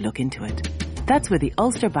unless you look into it. That's where the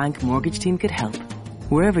Ulster Bank mortgage team could help.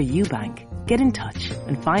 Wherever you bank, get in touch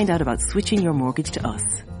and find out about switching your mortgage to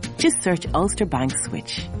us. Just search Ulster Bank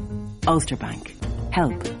Switch. Ulster Bank.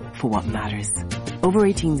 Help for what matters. Over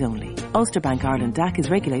 18s only. Ulster Bank Ireland DAC is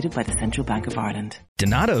regulated by the Central Bank of Ireland.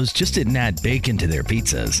 Donato's just didn't add bacon to their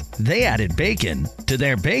pizzas. They added bacon to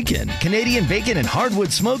their bacon. Canadian bacon and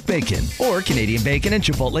hardwood smoked bacon. Or Canadian bacon and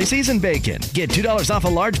Chipotle seasoned bacon. Get $2 off a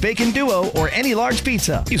large bacon duo or any large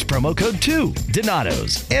pizza. Use promo code 2.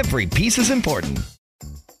 Donato's. Every piece is important.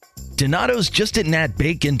 Donato's just didn't add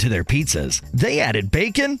bacon to their pizzas. They added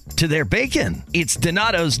bacon to their bacon. It's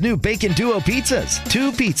Donato's new Bacon Duo pizzas.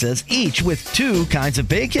 2 pizzas, each with 2 kinds of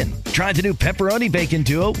bacon. Try the new Pepperoni Bacon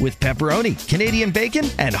Duo with pepperoni, Canadian bacon,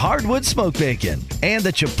 and hardwood smoked bacon. And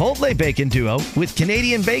the Chipotle Bacon Duo with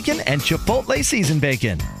Canadian bacon and Chipotle seasoned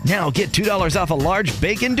bacon. Now get $2 off a large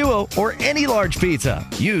bacon duo or any large pizza.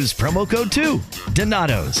 Use promo code 2.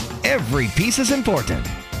 Donato's. Every piece is important.